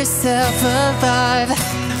bury yourself alive.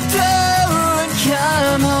 Don't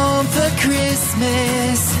come home for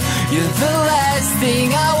Christmas. You're the last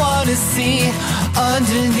thing I want to see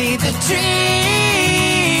underneath the tree.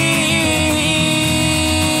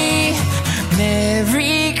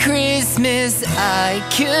 Merry Christmas, I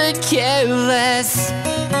could care less.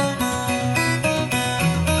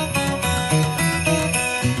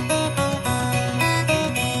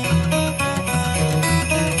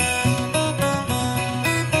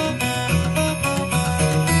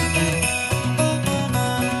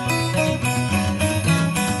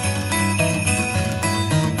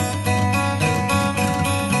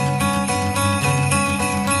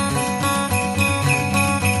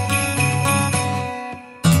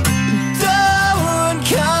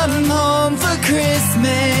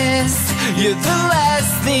 You're the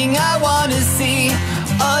last thing I want to see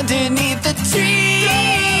underneath the tree.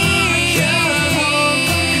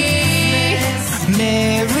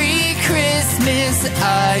 Merry Christmas,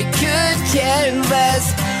 I could care less.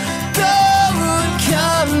 Don't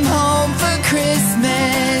come home for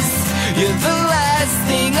Christmas. You're the last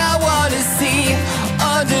thing I want to see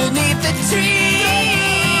underneath the tree.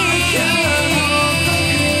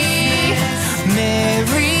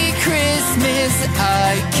 Merry Christmas,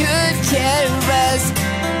 I could care less.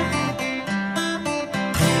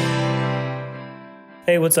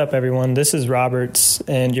 Hey, what's up, everyone? This is Roberts,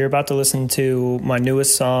 and you're about to listen to my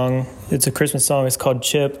newest song. It's a Christmas song. It's called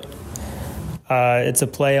Chip. It's a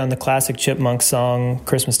play on the classic Chipmunk song,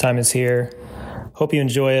 Christmas Time Is Here. Hope you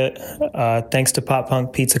enjoy it. Thanks to Pop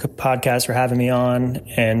Punk Pizza Podcast for having me on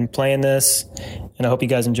and playing this, and I hope you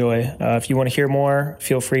guys enjoy. If you want to hear more,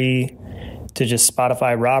 feel free to just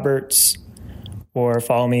Spotify Roberts or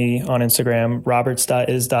follow me on Instagram,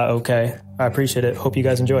 roberts.is.ok. I appreciate it. Hope you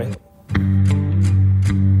guys enjoy.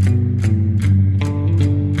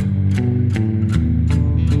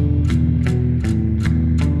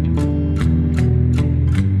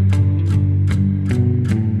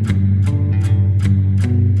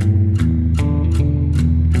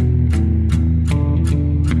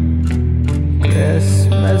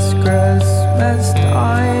 Christmas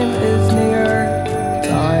time is near,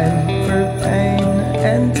 time for pain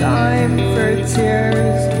and time for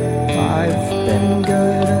tears. I've been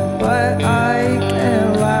good, but I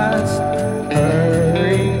can't last.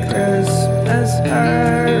 Hurry Christmas,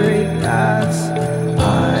 hurry past.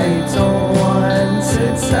 I don't want to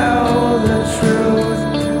tell the truth.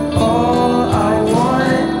 All I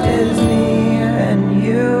want is me and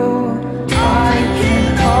you. I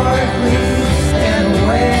can hardly stand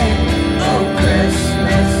away. Oh,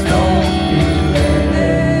 Christmas, don't be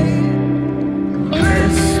late.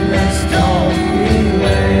 Christmas, don't be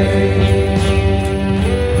late.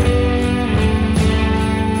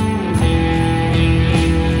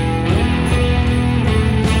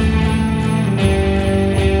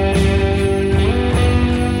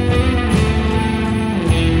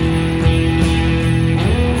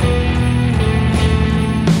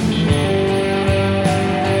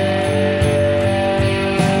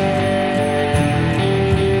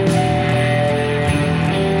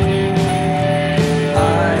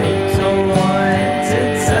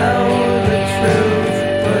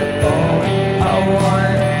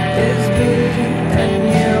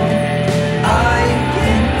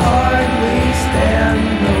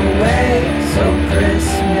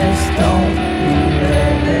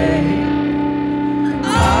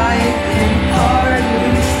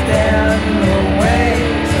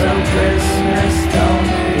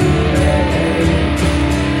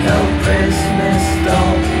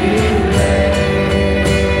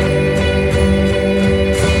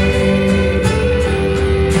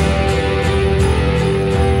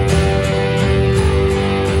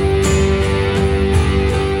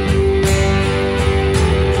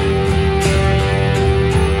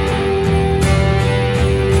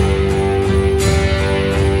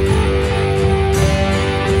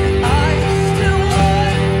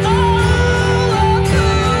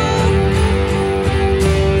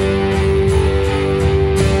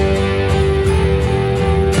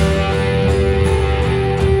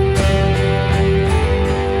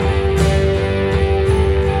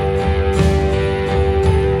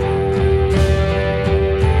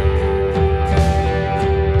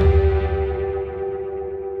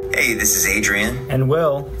 Hey, this is Adrian. And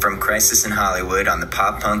Will. From Crisis in Hollywood on the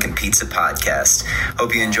Pop Punk and Pizza Podcast.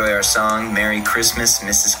 Hope you enjoy our song, Merry Christmas,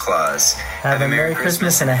 Mrs. Claus. Have a Merry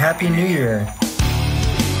Christmas and a Happy New Year.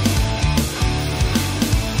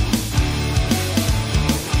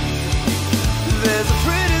 There's a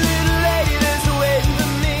pretty little lady that's waiting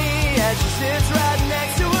for me as she sits right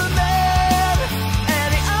next to a man.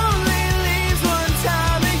 And he only leaves one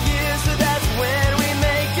time a year, so that's when we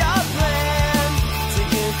make our plan to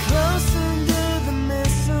get close under the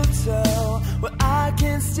mistletoe where I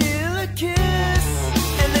can steal a kiss.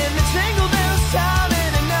 And then the jingle bells chime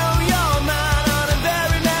and I know you're mine on a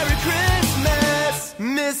very Merry Christmas,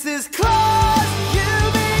 Mrs. Claus.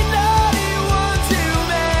 You've been naughty one too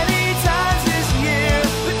many times this year,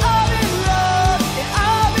 but I'm in love and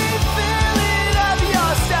I'll be filling up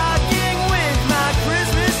your stocking with my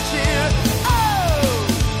Christmas cheer. Oh!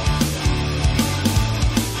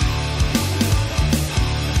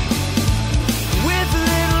 With a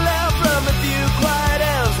little help from a few quiet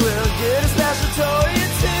elves, we'll get a special toy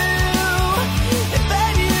or two. And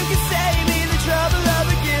then you can save me the trouble of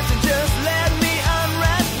a gift and just let me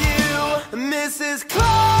unwrap you, Mrs.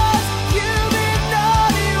 Claus. You've been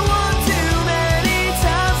naughty one too many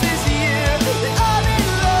times this year, and I'm in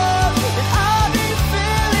love and I'll be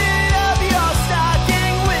filling up your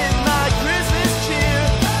stocking with my Christmas cheer.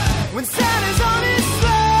 When Santa's on his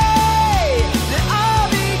sleigh, then I'll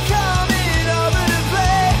be coming over to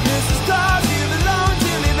play. Mrs. Claus, you belong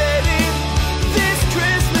to me, baby. This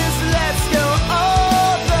Christmas, let's go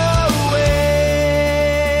all the way.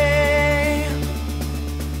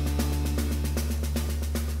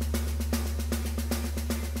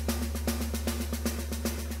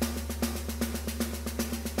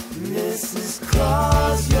 Mrs.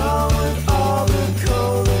 Claus, you're with all the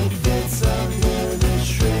coal and bits under the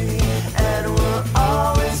tree, and we'll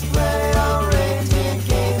always play our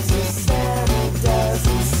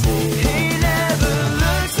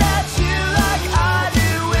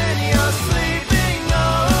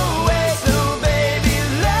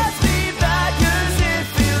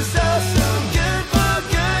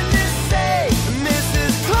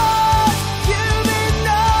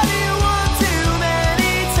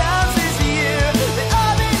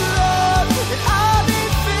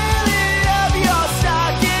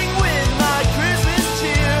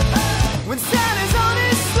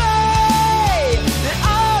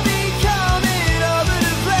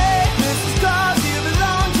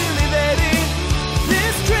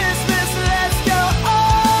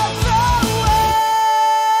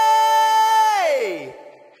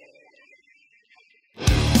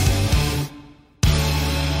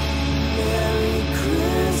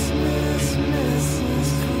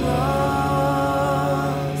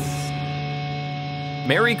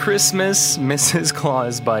Merry Christmas, Mrs.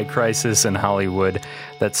 Claus by Crisis in Hollywood.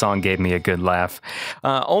 That song gave me a good laugh.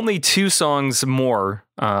 Only two songs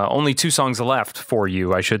left for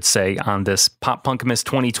you, I should say, on this Pop Punkmas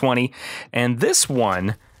 2020. And this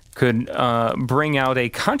one could bring out a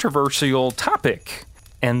controversial topic.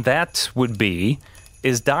 And that would be,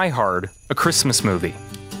 is Die Hard a Christmas movie?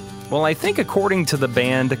 Well, I think according to the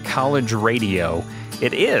band College Radio,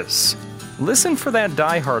 it is. Listen for that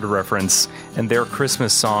Die Hard reference and their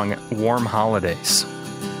Christmas song, Warm Holidays.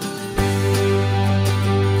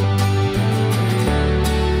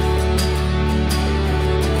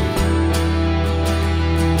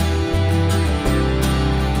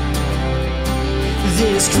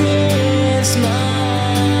 This Christmas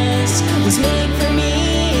was made for me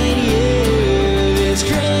and you. This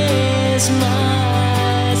Christmas,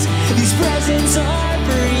 these presents are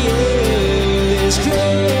for you. This Christmas,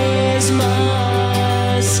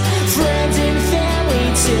 friends and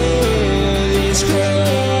family too. This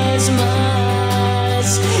Christmas,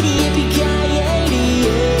 yippee-ki-yay to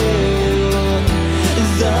you.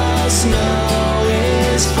 The snow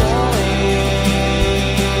is falling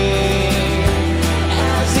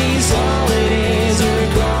as these holidays are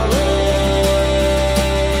calling.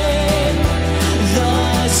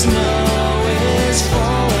 The snow is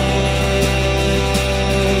falling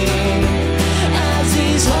as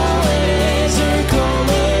these holidays are calling.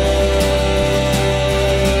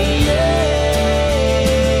 Yeah.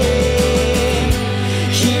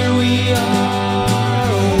 Here we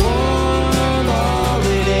are, a warm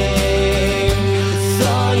holiday with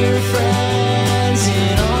all your friends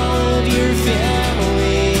and all of your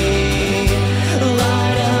family.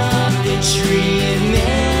 Light up the tree and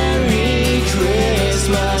Merry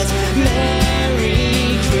Christmas,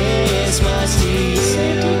 Merry Christmas to you.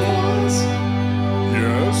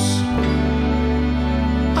 Yes?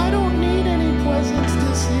 I don't need any presents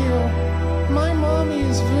this year. My mommy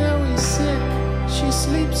is very sick. She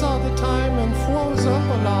sleeps all the time and throws up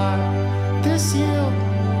a lot. This year,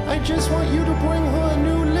 I just want you to bring her a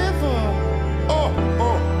new liver. Oh,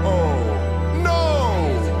 no!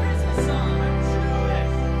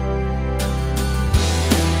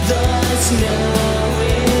 The snow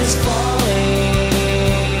is falling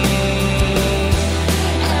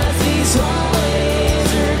as these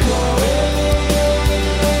holidays are calling.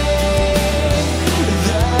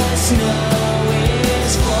 The snow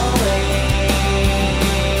is falling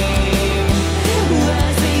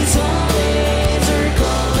as these holidays are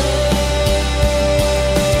calling.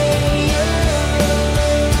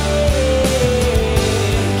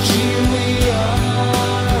 Here we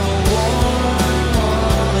are, a warm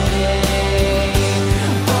holiday.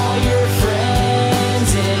 All your friends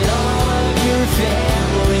and all of your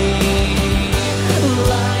family.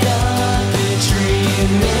 Light up the tree.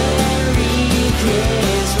 Merry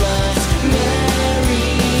Christmas, Merry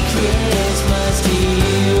Christmas to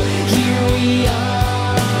you. Here we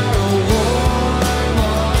are, a warm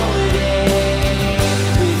holiday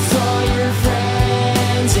with all your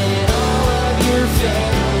friends and all of your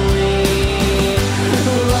family.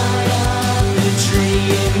 Light up the tree.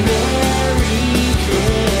 Merry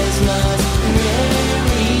Christmas,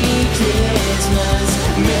 Merry Christmas,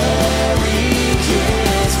 Merry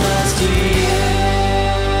Christmas to you.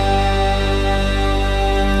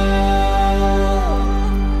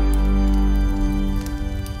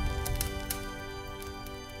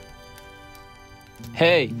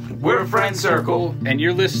 Hey, we're Friend Circle, and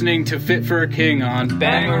you're listening to Fit for a King on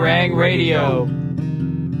Bangarang Radio.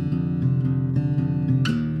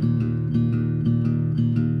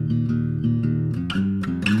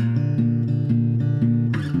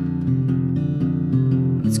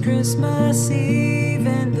 It's Christmas Eve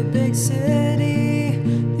in the big city.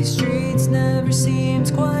 These streets never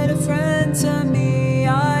seemed quite a friend to me.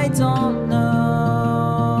 I don't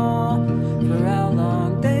know for how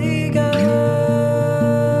long they go.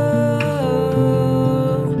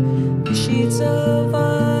 The sheets of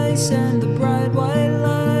ice and the bright white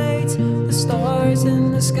light, the stars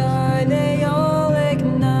in the sky, they all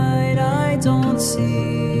ignite. I don't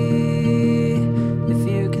see. If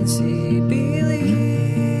you can see, believe.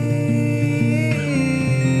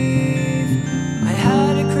 I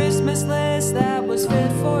had a Christmas list that was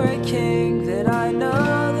fit for a king, that I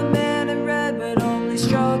know the man in red would only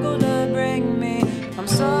struggle to bring me. I'm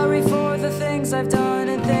sorry for the things I've done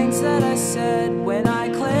and things that I said when I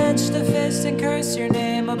clenched a fist and cursed your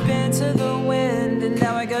name up into the wind. And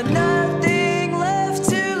now I got nothing left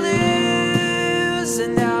to lose,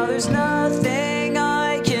 and now there's nothing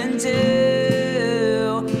I can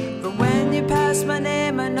do. But when you pass my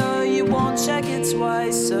name, I know you won't check it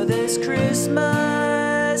twice. So this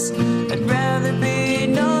Christmas, I'd rather be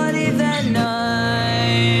no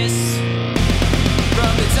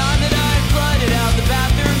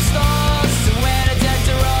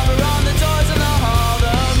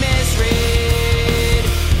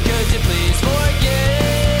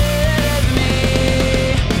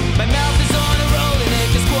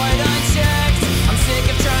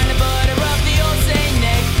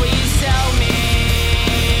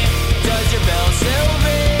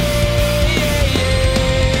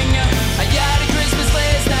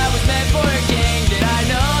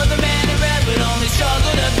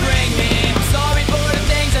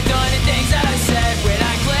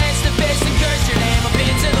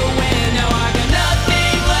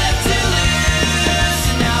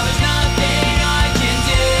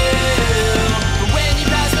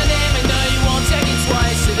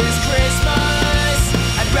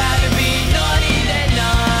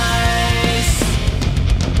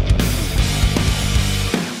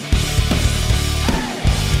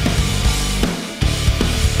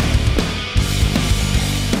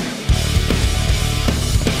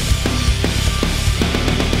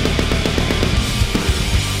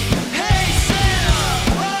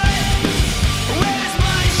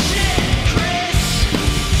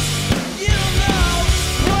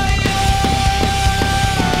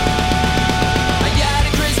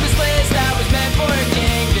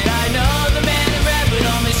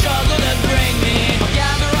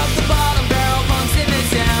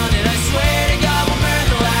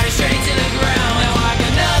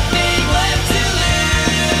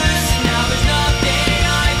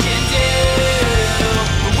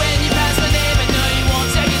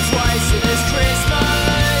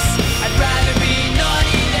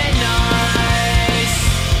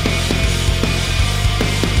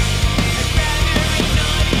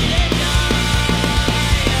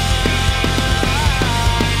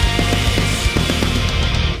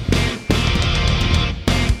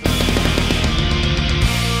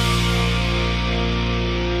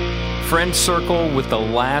Friend Circle with the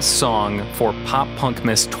last song for Pop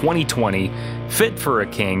Punkmas 2020, Fit for a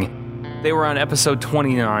King. They were on episode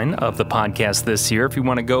 29 of the podcast this year. If you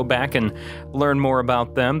want to go back and learn more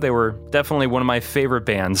about them, they were definitely one of my favorite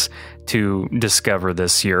bands to discover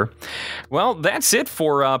this year. Well, that's it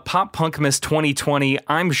for Pop Punkmas 2020.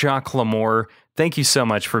 I'm Jacques Lamour. Thank you so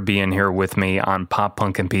much for being here with me on Pop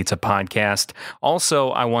Punk and Pizza Podcast.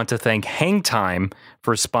 Also, I want to thank Hangtime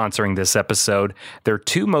for sponsoring this episode. Their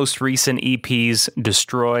two most recent EPs,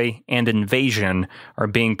 Destroy and Invasion, are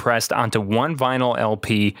being pressed onto one vinyl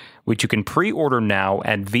LP, which you can pre-order now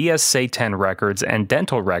at VSA 10 Records and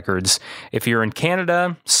Dental Records. If you're in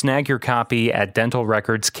Canada, snag your copy at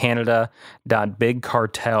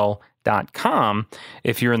dentalrecordscanada.bigcartel.com.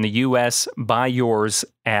 If you're in the US, buy yours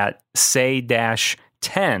at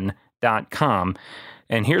say-10.com.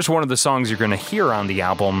 And here's one of the songs you're going to hear on the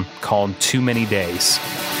album called Too Many Days.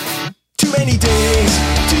 Too many days,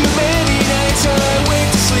 too many nights I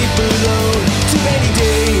went to sleep alone. Too many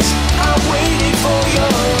days, I waited for your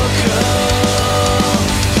call.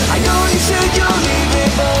 I know you said you're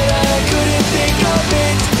leaving, but I couldn't think of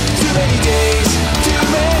it. Too many days, too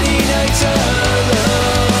many nights alone.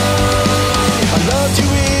 I loved you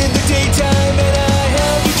in the daytime and I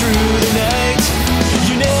held you through the night.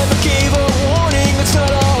 You never gave a warning, that's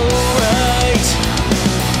not alright.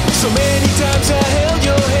 So many times I held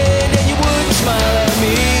your hand and you wouldn't smile at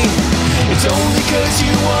me. It's only cause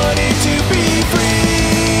you wanted to be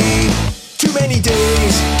free. Too many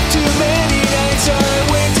days, too many nights I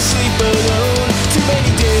went to sleep alone. Too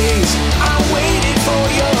many days, I waited for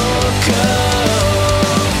your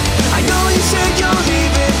call. I know you said you're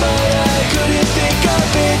leaving, but I couldn't think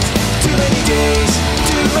of it. Too many days,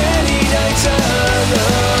 too many nights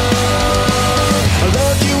alone. I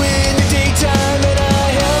loved you in the daytime and I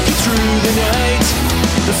held you through the night.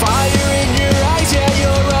 The fire in your eyes, yeah,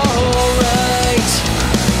 you're alright.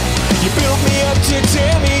 You built me up to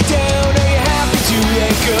tear me down. Are you happy to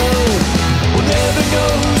let go? We'll never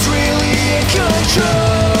know who's really in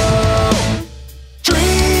control.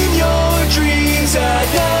 Dream your dreams at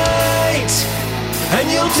night, and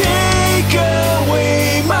you'll take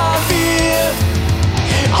away my fear.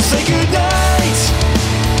 I'll say goodnight,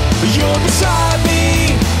 you're beside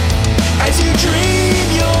me as you dream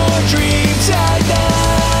your dreams at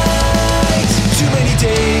night. Too many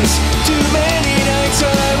days, too many nights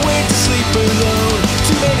I went to sleep alone.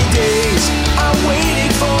 Too many days, I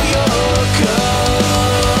waited for your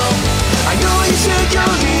call. I know you said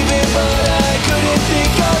you're leaving, but I couldn't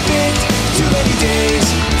think of it. Too many days,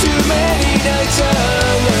 too many nights alone.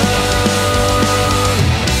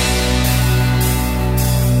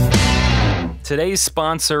 Today's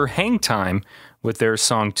sponsor, Hangtime, with their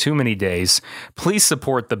song Too Many Days. Please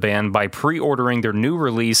support the band by pre-ordering their new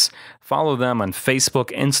release. Follow them on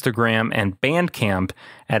Facebook, Instagram, and Bandcamp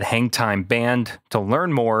at Hangtime Band to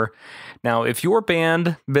learn more. Now, if your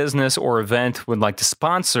band, business, or event would like to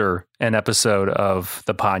sponsor an episode of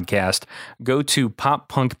the podcast, go to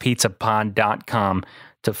poppunkpizzapod.com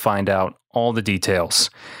to find out all the details.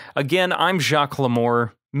 Again, I'm Jacques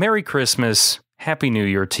Lamour. Merry Christmas. Happy New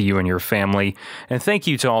Year to you and your family, and thank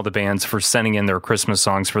you to all the bands for sending in their Christmas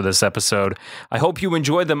songs for this episode. I hope you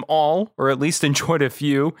enjoyed them all, or at least enjoyed a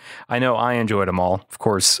few. I know I enjoyed them all. Of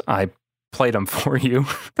course, I played them for you,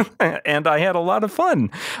 and I had a lot of fun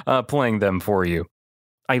playing them for you.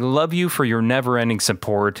 I love you for your never-ending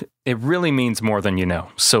support. It really means more than you know.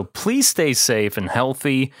 So please stay safe and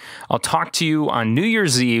healthy. I'll talk to you on New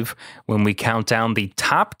Year's Eve when we count down the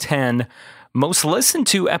top 10 most listened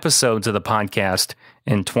to episodes of the podcast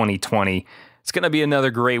in 2020. It's going to be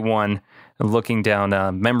another great one, looking down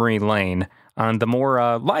memory lane on the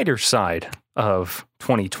more lighter side of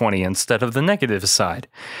 2020 instead of the negative side.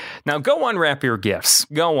 Now go unwrap your gifts.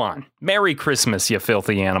 Go on. Merry Christmas, you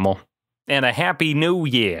filthy animal. And a Happy New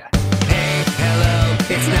Year. Hey, hello,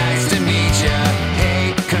 it's nice to meet ya.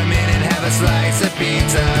 Hey, come in and have a slice of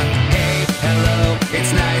pizza.